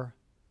jar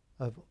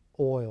of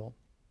oil.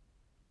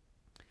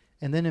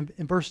 And then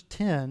in verse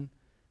 10,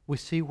 we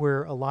see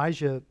where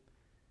Elijah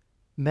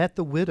met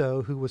the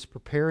widow who was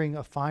preparing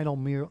a final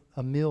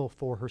meal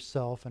for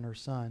herself and her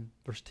son.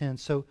 Verse 10,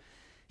 so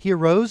he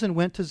arose and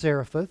went to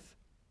Zarephath,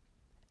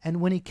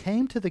 and when he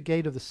came to the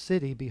gate of the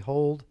city,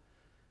 behold,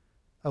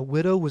 a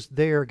widow was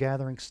there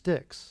gathering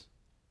sticks.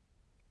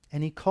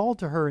 And he called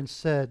to her and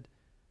said,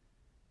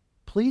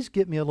 Please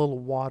get me a little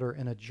water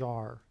in a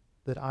jar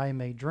that I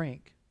may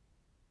drink.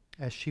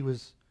 As she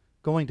was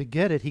going to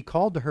get it, he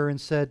called to her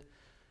and said,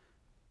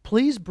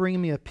 Please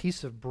bring me a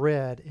piece of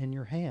bread in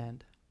your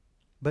hand.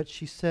 But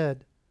she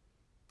said,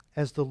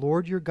 As the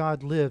Lord your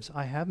God lives,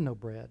 I have no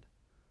bread,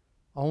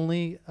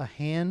 only a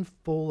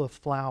handful of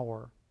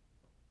flour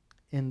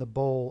in the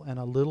bowl and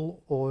a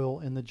little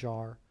oil in the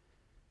jar.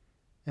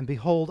 And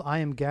behold, I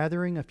am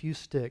gathering a few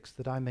sticks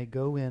that I may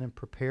go in and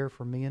prepare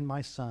for me and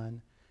my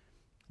son,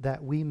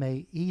 that we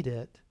may eat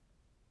it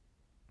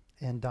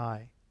and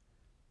die.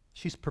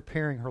 She's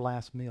preparing her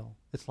last meal.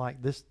 It's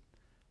like this,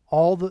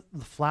 all the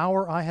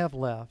flour I have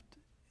left,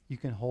 you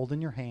can hold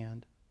in your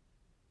hand,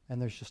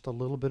 and there's just a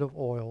little bit of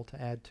oil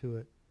to add to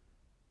it.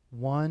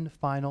 One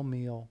final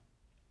meal.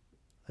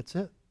 That's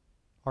it.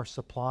 Our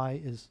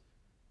supply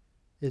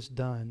is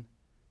done.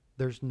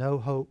 There's no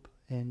hope,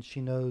 and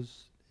she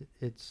knows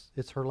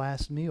it's her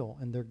last meal,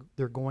 and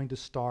they're going to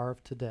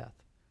starve to death.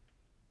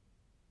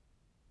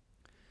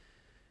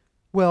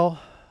 Well,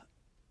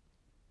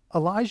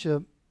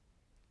 Elijah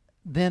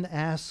then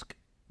asked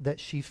that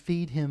she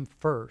feed him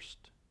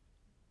first,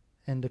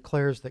 and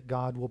declares that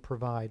God will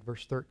provide.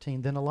 Verse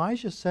 13, then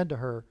Elijah said to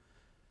her,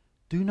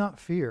 do not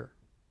fear.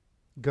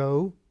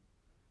 Go,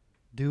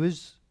 do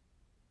as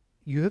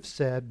you have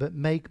said, but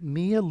make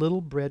me a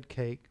little bread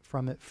cake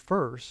from it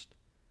first,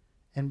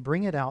 and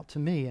bring it out to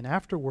me, and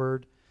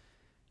afterward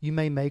you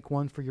may make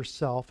one for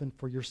yourself and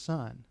for your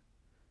son.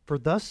 For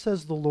thus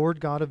says the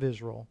Lord God of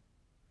Israel,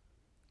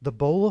 the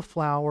bowl of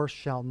flour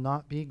shall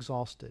not be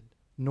exhausted,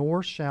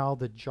 nor shall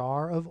the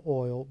jar of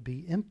oil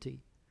be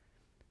empty,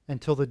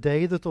 until the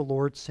day that the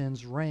Lord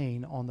sends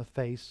rain on the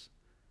face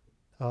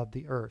of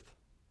the earth.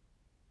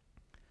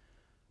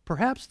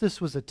 Perhaps this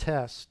was a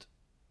test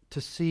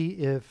to see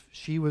if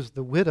she was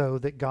the widow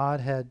that God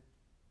had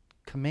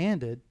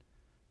commanded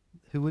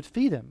who would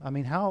feed him. I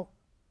mean, how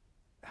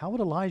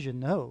would Elijah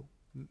know?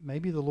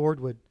 Maybe the Lord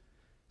would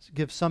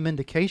give some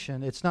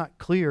indication. It's not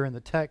clear in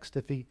the text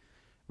if he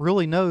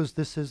really knows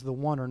this is the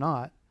one or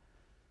not.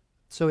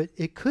 So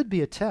it could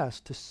be a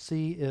test to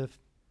see if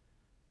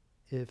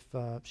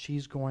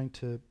she's going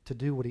to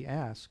do what he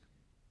asks.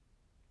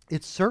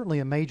 It's certainly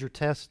a major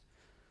test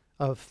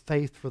of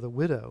faith for the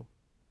widow.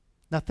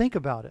 Now think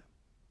about it.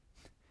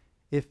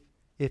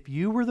 If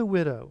you were the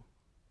widow,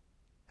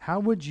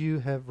 how would you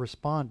have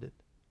responded?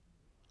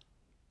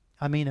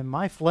 I mean, in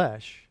my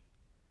flesh,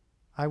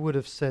 I would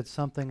have said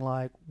something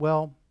like,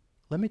 well,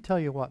 let me tell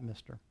you what,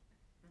 mister.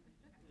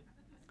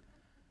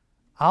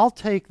 I'll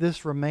take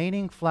this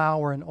remaining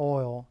flour and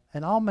oil,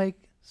 and I'll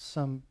make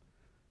some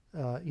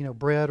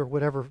bread or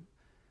whatever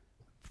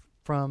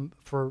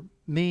for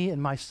me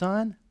and my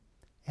son,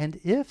 and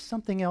if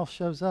something else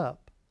shows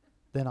up,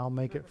 then I'll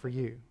make it for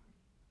you.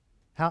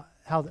 How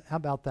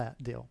about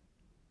that deal?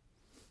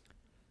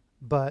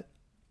 But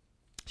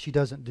she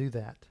doesn't do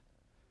that.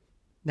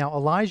 Now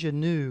Elijah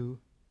knew,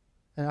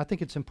 and I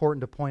think it's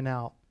important to point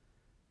out,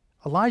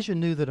 Elijah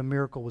knew that a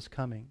miracle was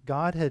coming.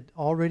 God had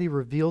already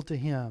revealed to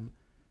him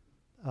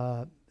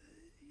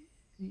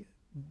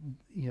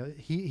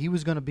he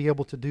was going to be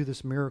able to do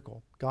this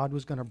miracle. God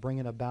was going to bring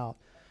it about.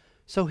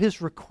 So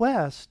his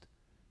request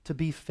to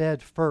be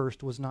fed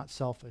first was not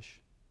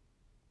selfish.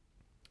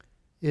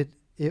 It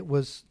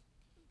was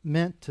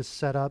meant to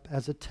set up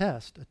as a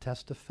test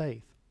of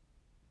faith,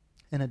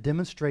 and a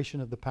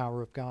demonstration of the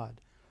power of God,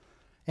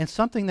 and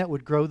something that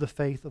would grow the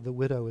faith of the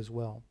widow as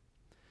well.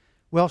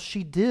 Well,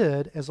 she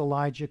did as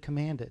Elijah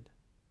commanded,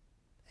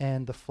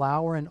 and the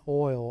flour and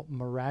oil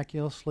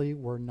miraculously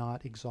were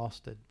not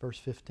exhausted. Verse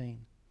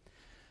 15.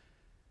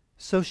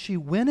 So she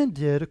went and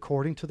did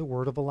according to the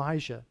word of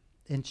Elijah,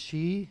 and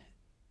he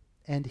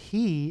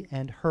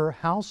and her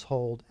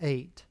household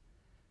ate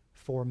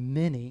for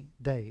many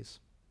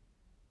days.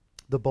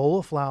 The bowl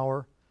of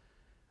flour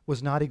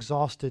was not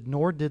exhausted,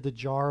 nor did the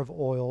jar of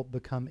oil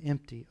become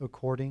empty,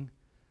 according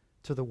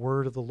to the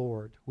word of the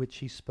Lord, which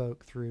he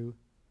spoke through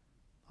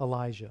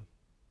Elijah.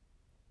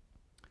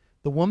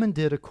 The woman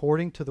did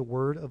according to the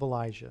word of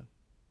Elijah,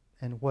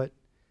 and what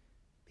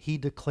he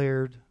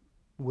declared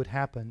would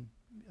happen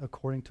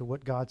according to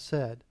what God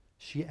said.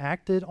 She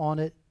acted on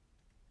it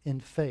in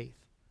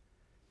faith,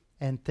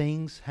 and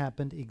things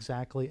happened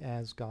exactly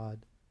as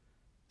God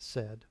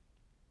said.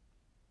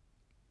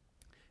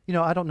 You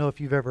know, I don't know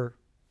if you've ever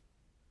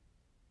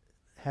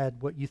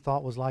had what you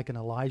thought was like an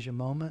Elijah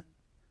moment.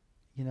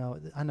 You know,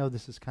 I know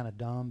this is kind of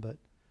dumb, but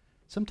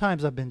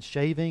sometimes I've been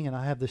shaving and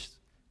I have this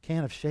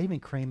can of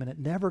shaving cream and it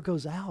never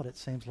goes out, it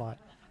seems like.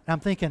 And I'm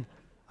thinking,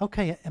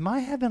 okay, am I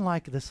having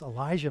like this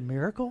Elijah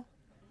miracle?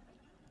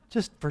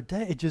 Just for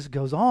days, it just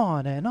goes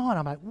on and on.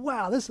 I'm like,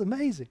 wow, this is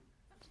amazing.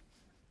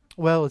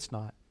 Well, it's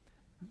not.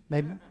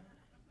 Maybe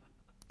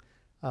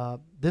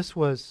this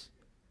was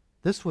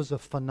a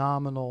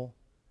phenomenal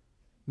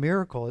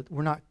miracle.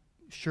 We're not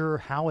sure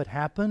how it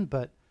happened,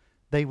 but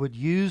they would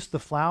use the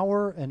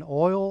flour and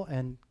oil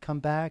and come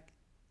back,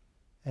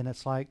 and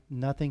it's like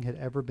nothing had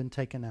ever been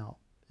taken out.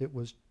 It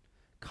was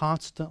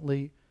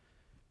constantly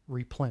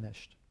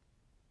replenished.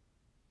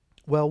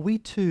 Well, we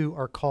too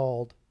are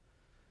called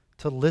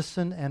to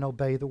listen and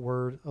obey the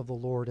word of the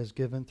Lord as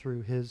given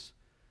through his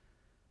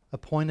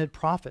appointed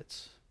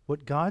prophets.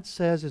 What God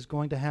says is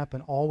going to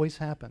happen always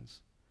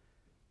happens.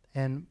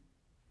 And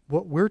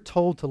what we're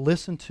told to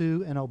listen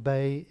to and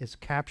obey is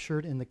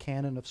captured in the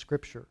canon of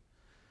Scripture,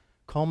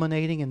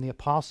 culminating in the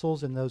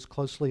apostles and those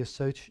closely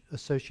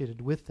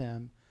associated with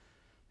them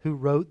who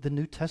wrote the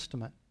New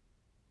Testament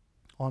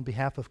on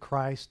behalf of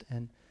Christ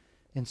and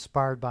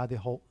inspired by the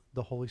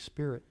Holy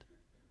Spirit.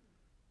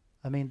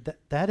 I mean,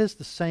 that is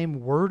the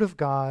same Word of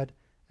God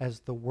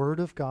as the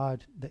Word of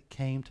God that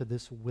came to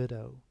this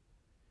widow.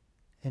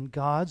 And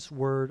God's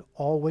Word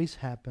always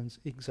happens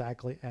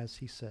exactly as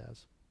he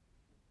says.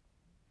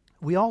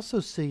 We also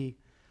see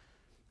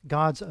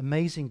God's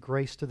amazing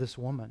grace to this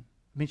woman.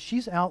 I mean,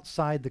 she's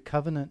outside the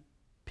covenant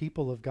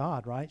people of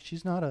God, right?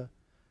 She's not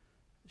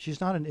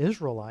an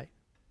Israelite.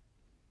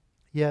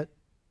 Yet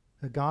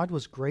God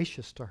was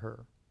gracious to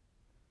her.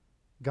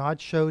 God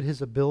showed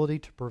his ability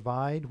to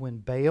provide when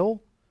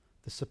Baal,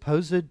 the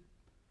supposed,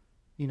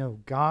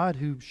 God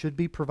who should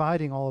be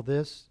providing all of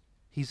this,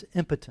 he's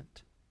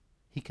impotent.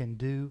 he can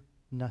do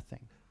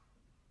nothing.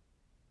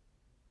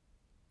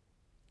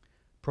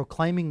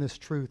 Proclaiming this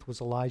truth was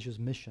Elijah's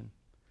mission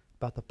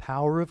about the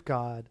power of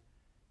God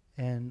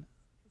and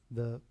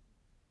the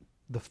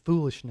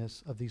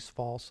foolishness of these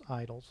false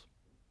idols.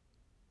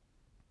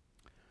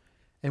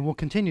 And we'll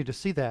continue to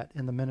see that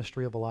in the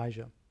ministry of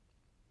Elijah.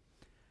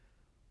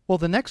 Well,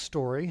 the next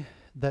story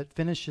that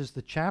finishes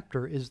the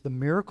chapter is the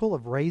miracle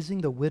of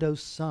raising the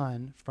widow's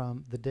son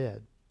from the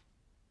dead,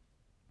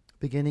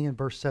 beginning in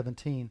verse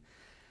 17.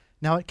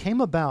 Now it came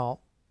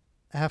about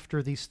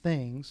after these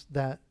things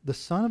that the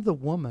son of the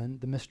woman,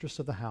 the mistress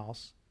of the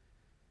house,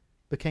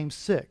 became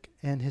sick,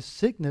 and his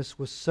sickness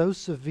was so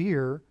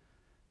severe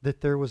that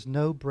there was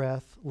no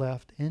breath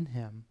left in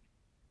him.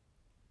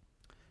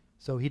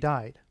 So he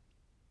died.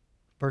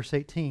 Verse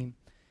 18.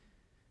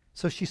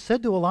 So she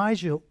said to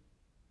Elijah,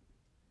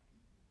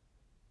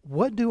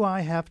 "What do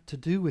I have to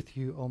do with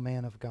you, O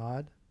man of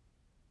God?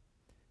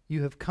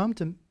 You have come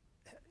to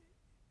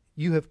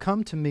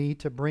me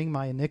to bring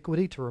my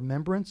iniquity to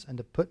remembrance and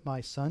to put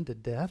my son to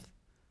death?"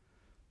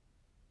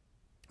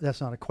 That's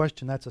not a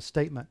question, that's a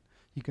statement.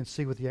 You can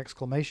see with the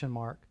exclamation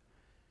mark.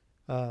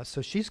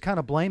 So she's kind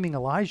of blaming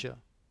Elijah.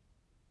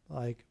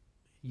 Like,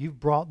 you've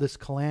brought this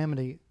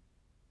calamity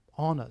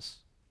on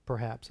us,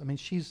 perhaps. I mean,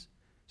 she's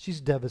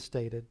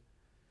devastated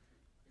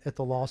at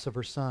the loss of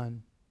her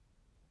son.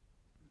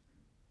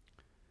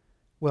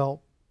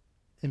 Well,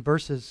 in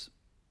verses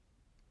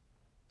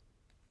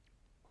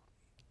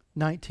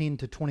 19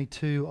 to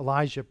 22,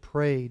 Elijah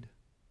prayed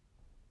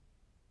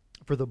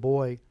for the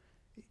boy.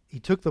 He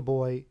took the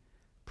boy,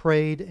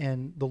 prayed,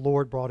 and the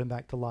Lord brought him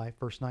back to life.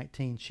 Verse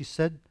 19, he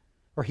said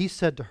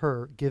to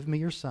her, "Give me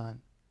your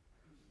son."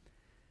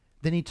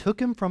 Then he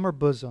took him from her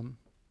bosom.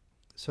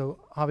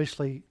 So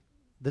obviously,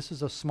 this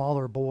is a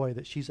smaller boy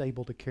that she's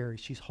able to carry.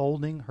 She's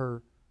holding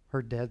her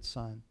dead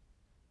son.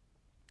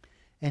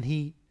 And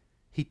he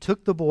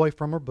took the boy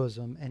from her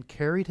bosom and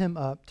carried him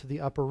up to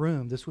the upper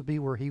room. This would be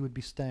where he would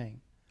be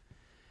staying,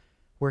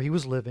 where he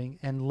was living,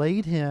 and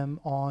laid him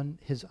on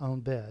his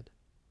own bed.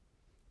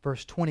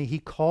 Verse 20, he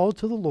called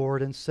to the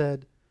Lord and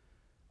said,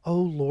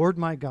 "O Lord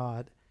my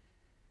God,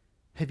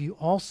 have you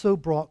also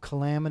brought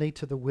calamity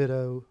to the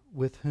widow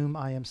with whom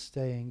I am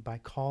staying by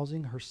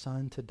causing her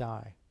son to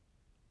die?"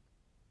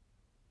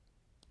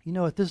 You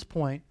know, at this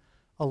point,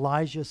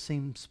 Elijah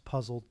seems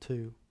puzzled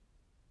too.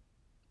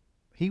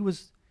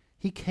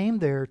 He came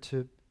there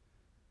to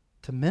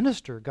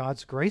minister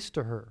God's grace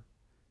to her,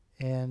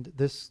 and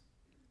this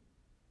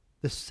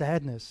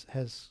sadness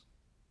has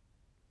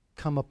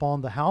come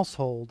upon the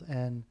household,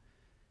 and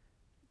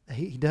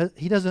he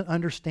doesn't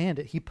understand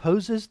it. He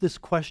poses this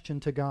question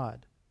to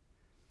God.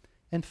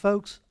 And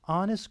folks,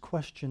 honest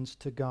questions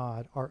to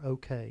God are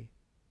okay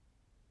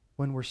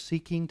when we're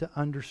seeking to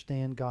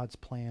understand God's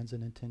plans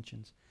and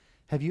intentions.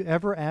 Have you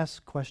ever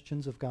asked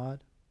questions of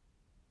God?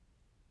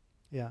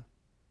 Yeah,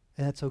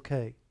 and that's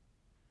okay.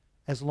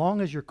 As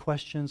long as your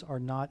questions are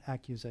not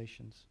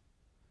accusations.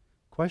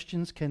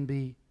 Questions can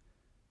be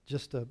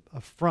just a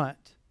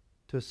front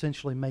to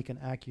essentially make an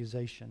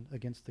accusation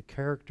against the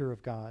character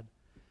of God,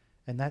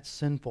 and that's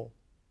sinful.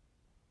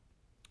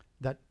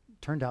 That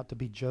turned out to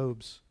be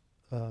Job's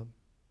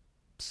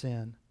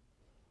sin.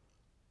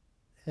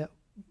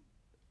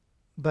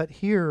 But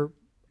here,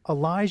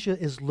 Elijah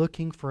is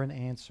looking for an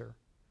answer.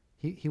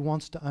 He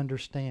wants to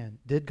understand.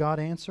 Did God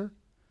answer?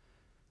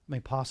 I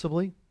mean,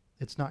 possibly.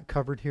 It's not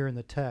covered here in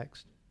the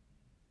text.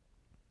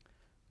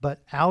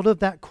 But out of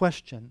that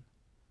question,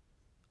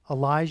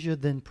 Elijah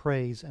then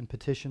prays and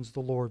petitions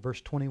the Lord.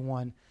 Verse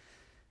 21,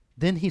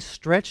 then he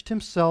stretched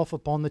himself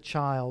upon the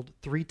child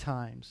 3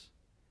 times,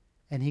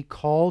 and he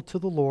called to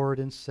the Lord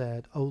and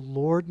said, "O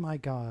Lord my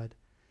God,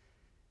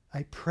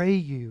 I pray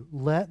you,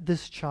 let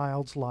this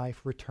child's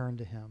life return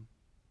to him."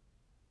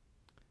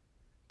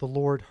 The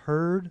Lord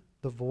heard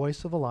the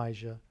voice of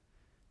Elijah,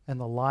 and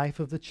the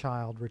life of the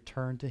child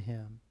returned to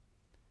him,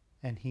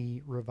 and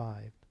he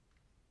revived.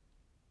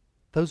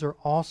 Those are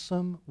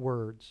awesome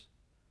words.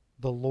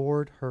 The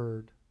Lord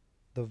heard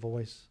the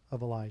voice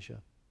of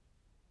Elijah.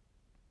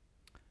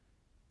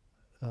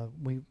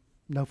 We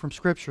know from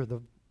Scripture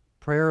the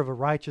prayer of a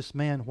righteous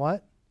man,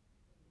 what?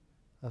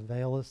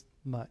 Availeth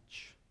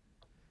much.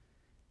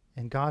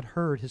 And God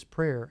heard his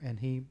prayer, and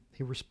he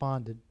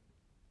responded.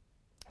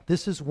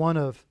 This is one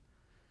of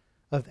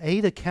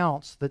 8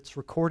 accounts that's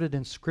recorded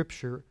in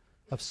Scripture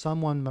of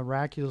someone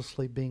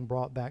miraculously being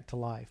brought back to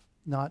life,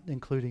 not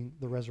including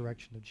the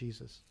resurrection of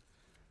Jesus.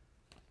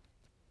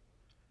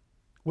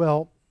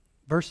 Well,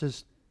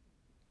 verses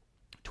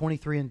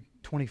 23 and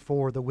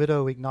 24, the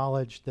widow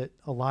acknowledged that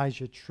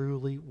Elijah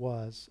truly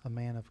was a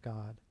man of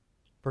God.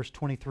 Verse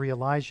 23,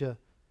 Elijah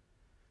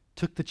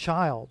took the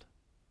child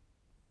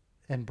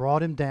and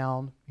brought him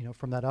down,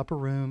 from that upper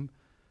room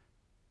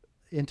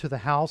into the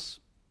house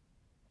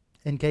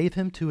and gave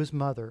him to his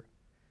mother.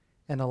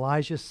 And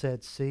Elijah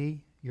said,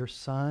 "See, your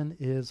son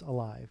is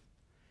alive."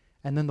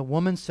 And then the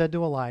woman said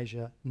to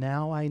Elijah,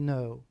 "Now I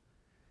know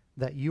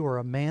that you are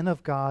a man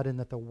of God, and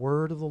that the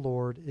word of the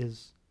Lord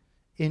is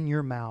in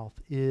your mouth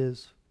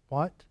is"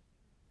 what?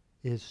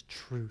 is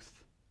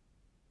truth.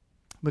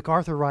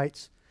 MacArthur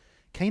writes,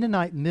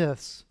 Canaanite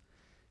myths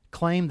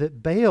claim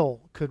that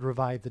Baal could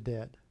revive the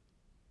dead.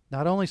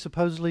 Not only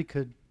supposedly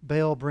could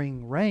Baal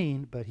bring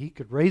rain, but he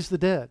could raise the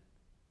dead.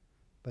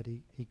 But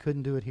he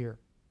couldn't do it here.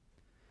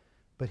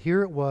 But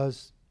here it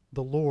was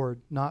the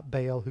Lord, not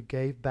Baal, who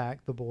gave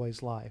back the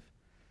boy's life.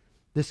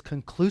 This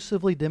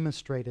conclusively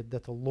demonstrated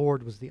that the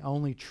Lord was the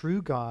only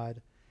true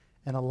God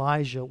and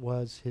Elijah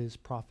was his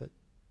prophet.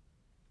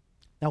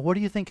 Now, what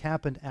do you think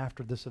happened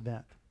after this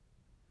event?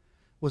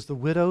 Was the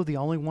widow the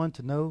only one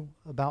to know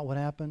about what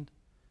happened?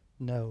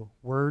 No.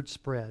 Word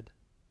spread,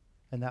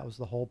 and that was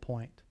the whole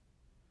point.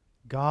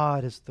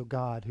 God is the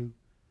God who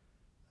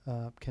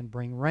can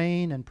bring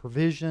rain and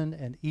provision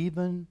and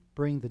even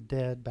bring the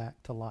dead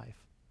back to life.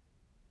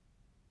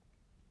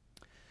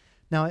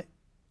 Now,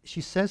 she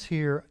says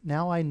here,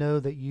 now I know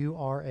that you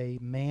are a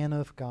man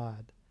of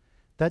God.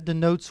 That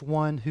denotes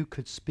one who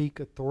could speak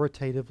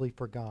authoritatively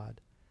for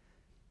God.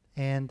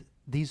 And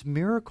these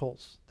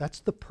miracles,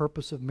 that's the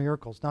purpose of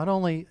miracles. Not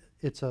only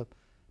it's a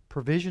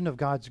provision of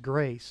God's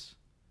grace,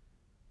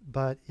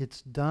 but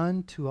it's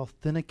done to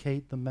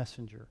authenticate the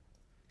messenger.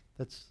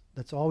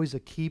 That's always a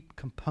key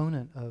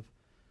component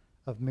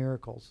of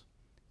miracles.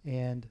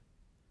 And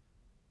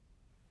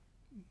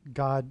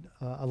God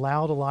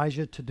allowed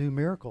Elijah to do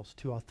miracles,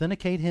 to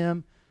authenticate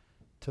him,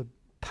 to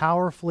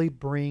powerfully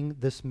bring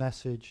this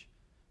message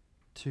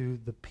to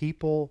the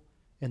people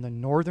in the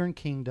northern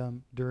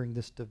kingdom during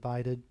this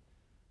divided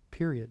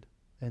period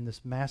and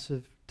this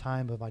massive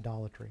time of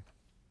idolatry.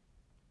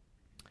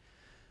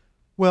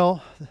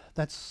 Well,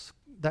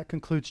 that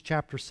concludes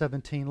chapter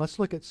 17. Let's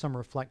look at some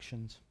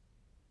reflections.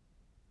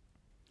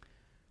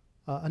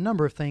 A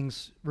number of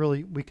things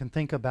really we can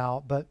think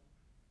about, but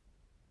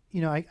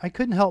I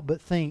couldn't help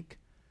but think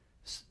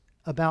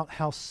about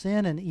how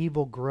sin and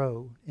evil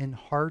grow in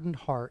hardened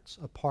hearts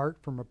apart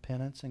from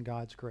repentance and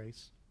God's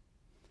grace.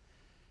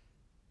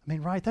 I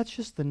mean, right, that's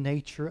just the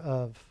nature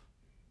of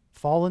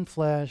fallen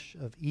flesh,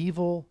 of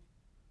evil,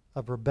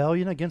 of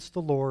rebellion against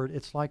the Lord.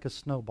 It's like a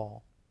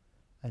snowball,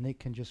 and it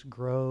can just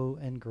grow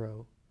and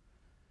grow.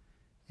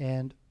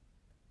 And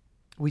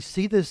we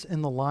see this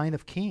in the line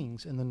of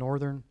kings in the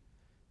northern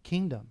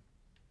kingdom.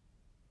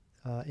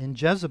 In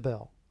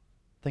Jezebel,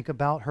 think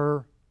about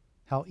her,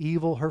 how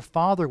evil her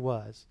father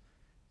was.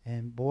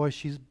 And boy,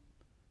 she's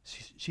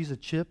a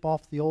chip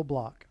off the old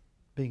block,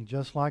 being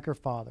just like her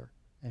father.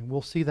 And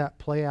we'll see that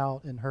play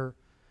out in her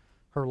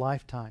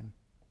lifetime.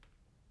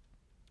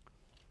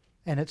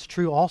 And it's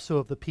true also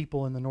of the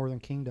people in the northern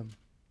kingdom.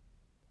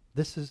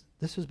 This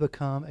has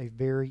become a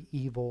very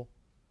evil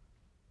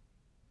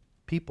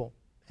people.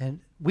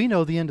 And we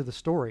know the end of the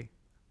story,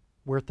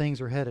 where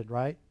things are headed,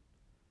 right?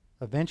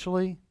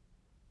 Eventually,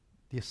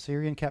 the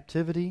Assyrian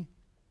captivity,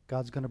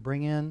 God's going to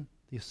bring in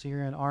the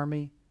Assyrian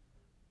army,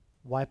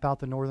 wipe out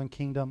the northern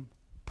kingdom.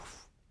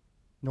 Poof.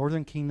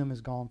 Northern kingdom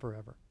is gone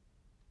forever.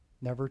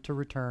 Never to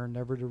return,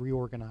 never to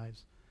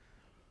reorganize.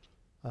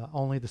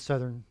 Only the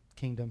southern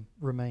kingdom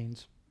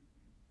remains.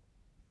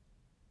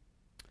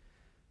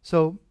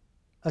 So,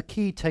 a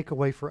key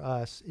takeaway for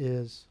us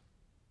is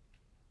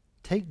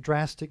take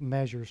drastic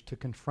measures to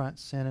confront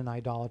sin and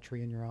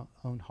idolatry in your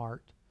own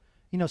heart.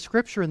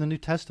 Scripture in the New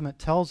Testament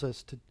tells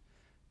us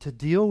to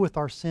deal with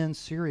our sins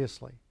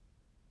seriously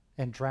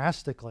and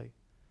drastically.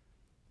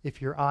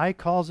 If your eye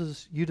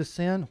causes you to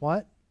sin,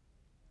 what?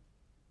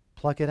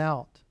 Pluck it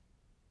out.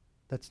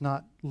 That's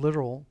not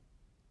literal.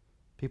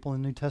 People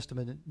in the New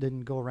Testament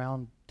didn't go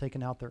around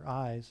taking out their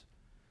eyes.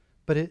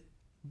 But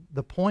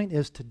the point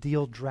is to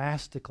deal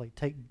drastically,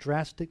 take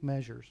drastic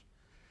measures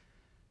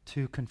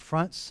to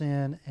confront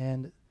sin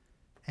and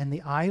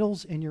the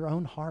idols in your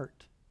own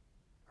heart.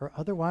 Or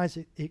otherwise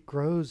it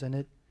grows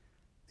and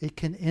it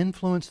can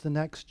influence the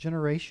next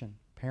generation.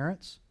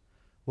 Parents,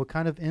 what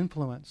kind of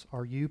influence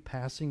are you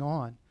passing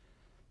on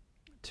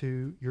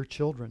to your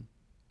children?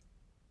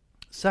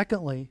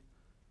 Secondly,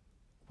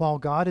 while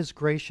God is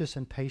gracious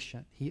and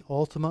patient, He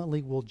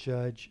ultimately will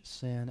judge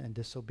sin and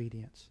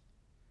disobedience.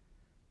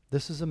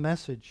 This is a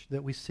message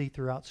that we see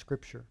throughout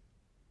Scripture.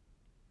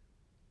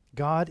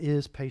 God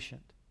is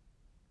patient.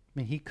 I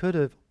mean, He could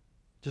have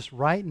just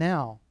right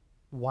now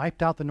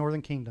wiped out the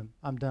northern kingdom.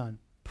 I'm done.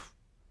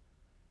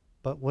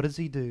 But what does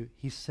He do?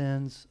 He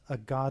sends a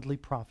godly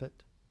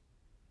prophet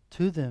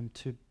to them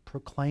to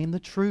proclaim the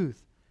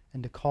truth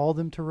and to call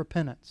them to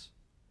repentance.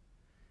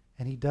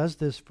 And He does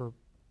this for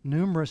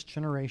numerous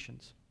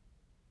generations.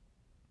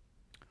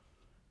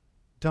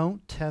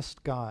 Don't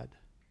test God.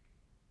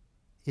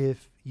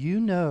 If you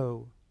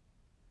know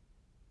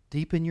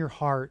deep in your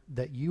heart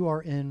that you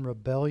are in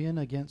rebellion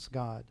against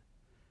God,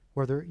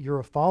 whether you're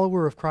a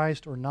follower of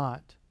Christ or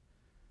not,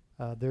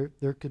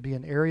 there could be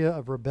an area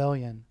of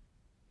rebellion.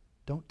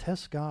 Don't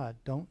test God.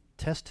 Don't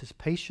test His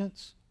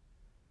patience.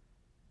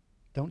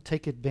 Don't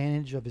take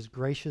advantage of His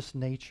gracious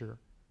nature.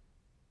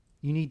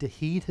 You need to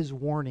heed His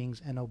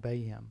warnings and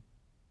obey Him.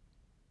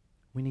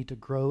 We need to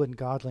grow in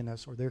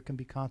godliness, or there can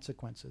be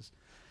consequences.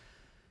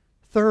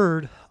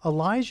 Third,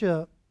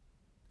 Elijah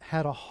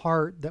had a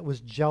heart that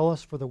was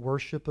jealous for the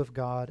worship of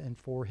God and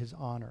for His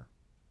honor.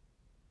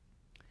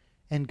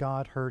 and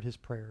God heard his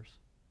prayers.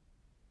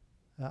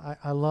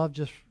 I love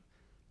just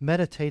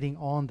meditating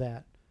on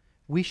that.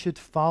 We should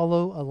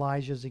follow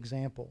Elijah's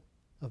example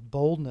of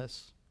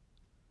boldness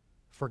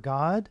for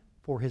God,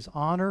 for his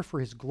honor, for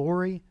his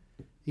glory,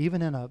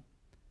 even in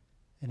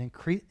an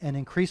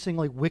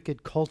increasingly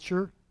wicked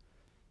culture.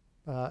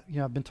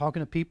 I've been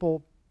talking to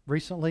people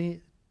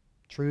recently,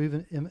 true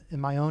even in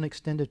my own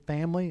extended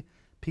family,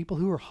 people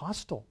who are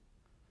hostile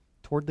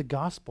toward the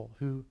gospel,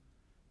 who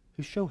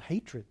show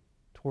hatred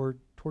toward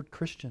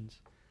Christians.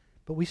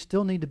 But we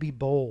still need to be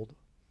bold.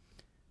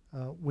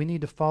 We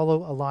need to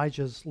follow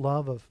Elijah's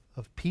love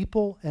of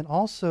people, and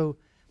also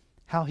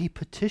how he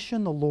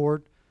petitioned the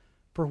Lord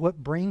for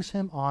what brings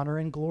him honor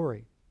and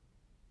glory.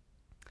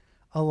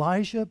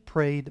 Elijah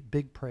prayed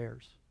big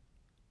prayers.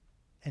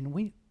 And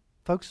we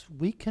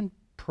can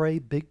pray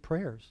big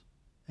prayers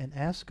and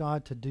ask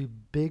God to do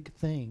big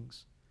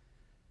things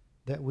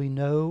that we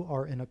know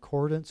are in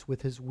accordance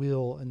with his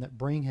will and that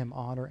bring him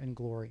honor and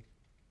glory.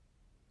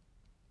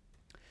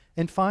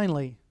 And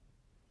finally,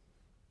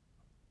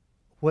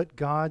 what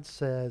God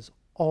says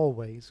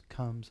always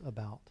comes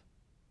about.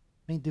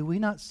 I mean, do we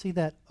not see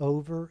that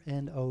over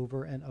and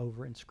over and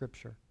over in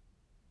Scripture?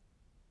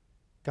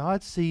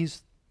 God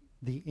sees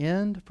the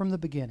end from the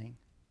beginning.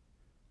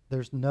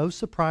 There's no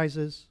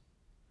surprises.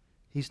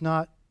 He's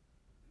not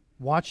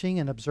watching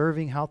and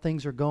observing how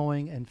things are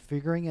going and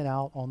figuring it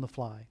out on the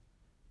fly.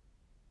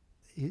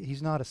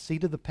 He's not a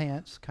seat of the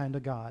pants kind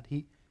of God.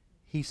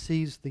 He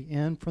sees the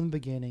end from the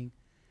beginning,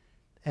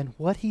 and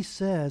what he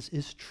says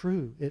is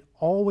true. It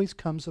always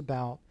comes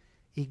about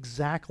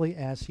exactly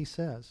as he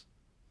says.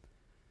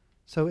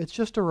 So it's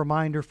just a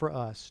reminder for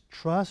us.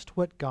 Trust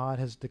what God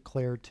has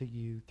declared to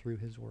you through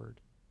his word.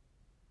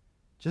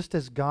 Just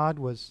as God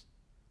was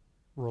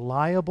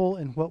reliable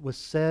in what was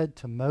said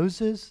to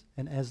Moses,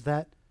 and as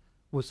that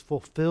was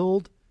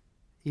fulfilled,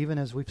 even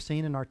as we've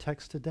seen in our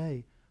text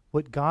today,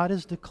 what God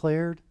has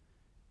declared,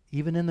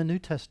 even in the New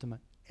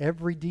Testament,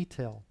 every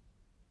detail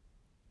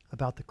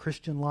about the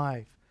Christian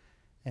life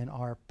and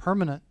our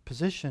permanent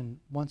position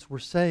once we're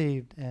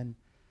saved, and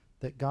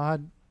that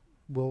God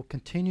will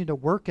continue to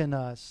work in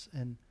us,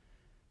 and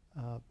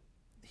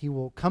he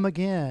will come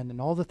again, and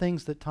all the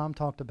things that Tom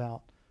talked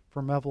about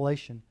from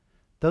Revelation,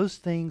 those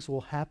things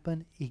will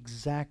happen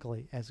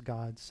exactly as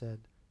God said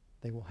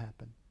they will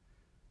happen.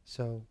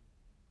 So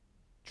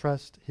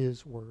trust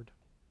his word.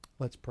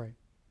 Let's pray.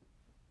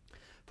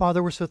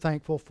 Father, we're so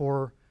thankful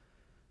for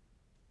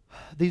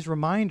these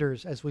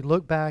reminders as we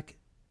look back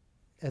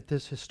at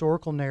this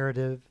historical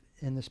narrative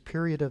in this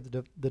period of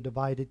the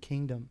divided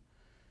kingdom,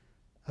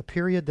 a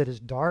period that is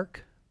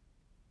dark,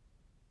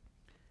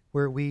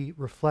 where we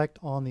reflect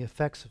on the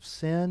effects of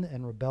sin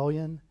and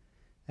rebellion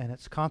and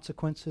its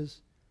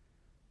consequences,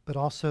 but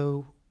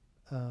also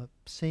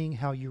seeing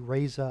how you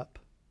raise up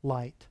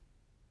light,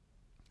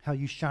 how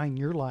you shine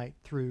your light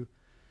through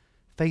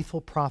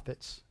faithful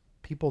prophets,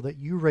 people that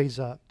you raise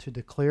up to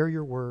declare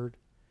your word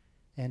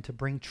and to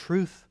bring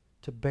truth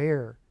to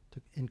bear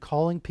in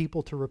calling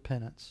people to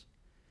repentance.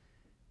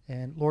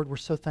 And Lord, we're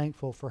so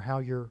thankful for how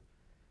your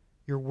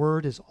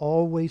word is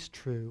always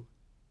true.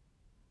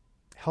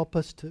 Help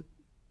us to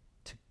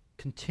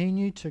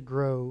continue to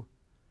grow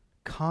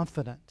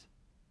confident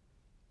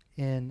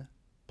in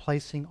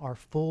placing our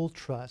full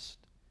trust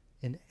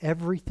in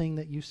everything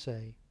that you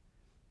say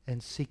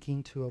and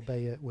seeking to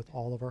obey it with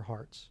all of our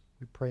hearts.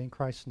 We pray in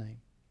Christ's name.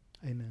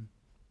 Amen.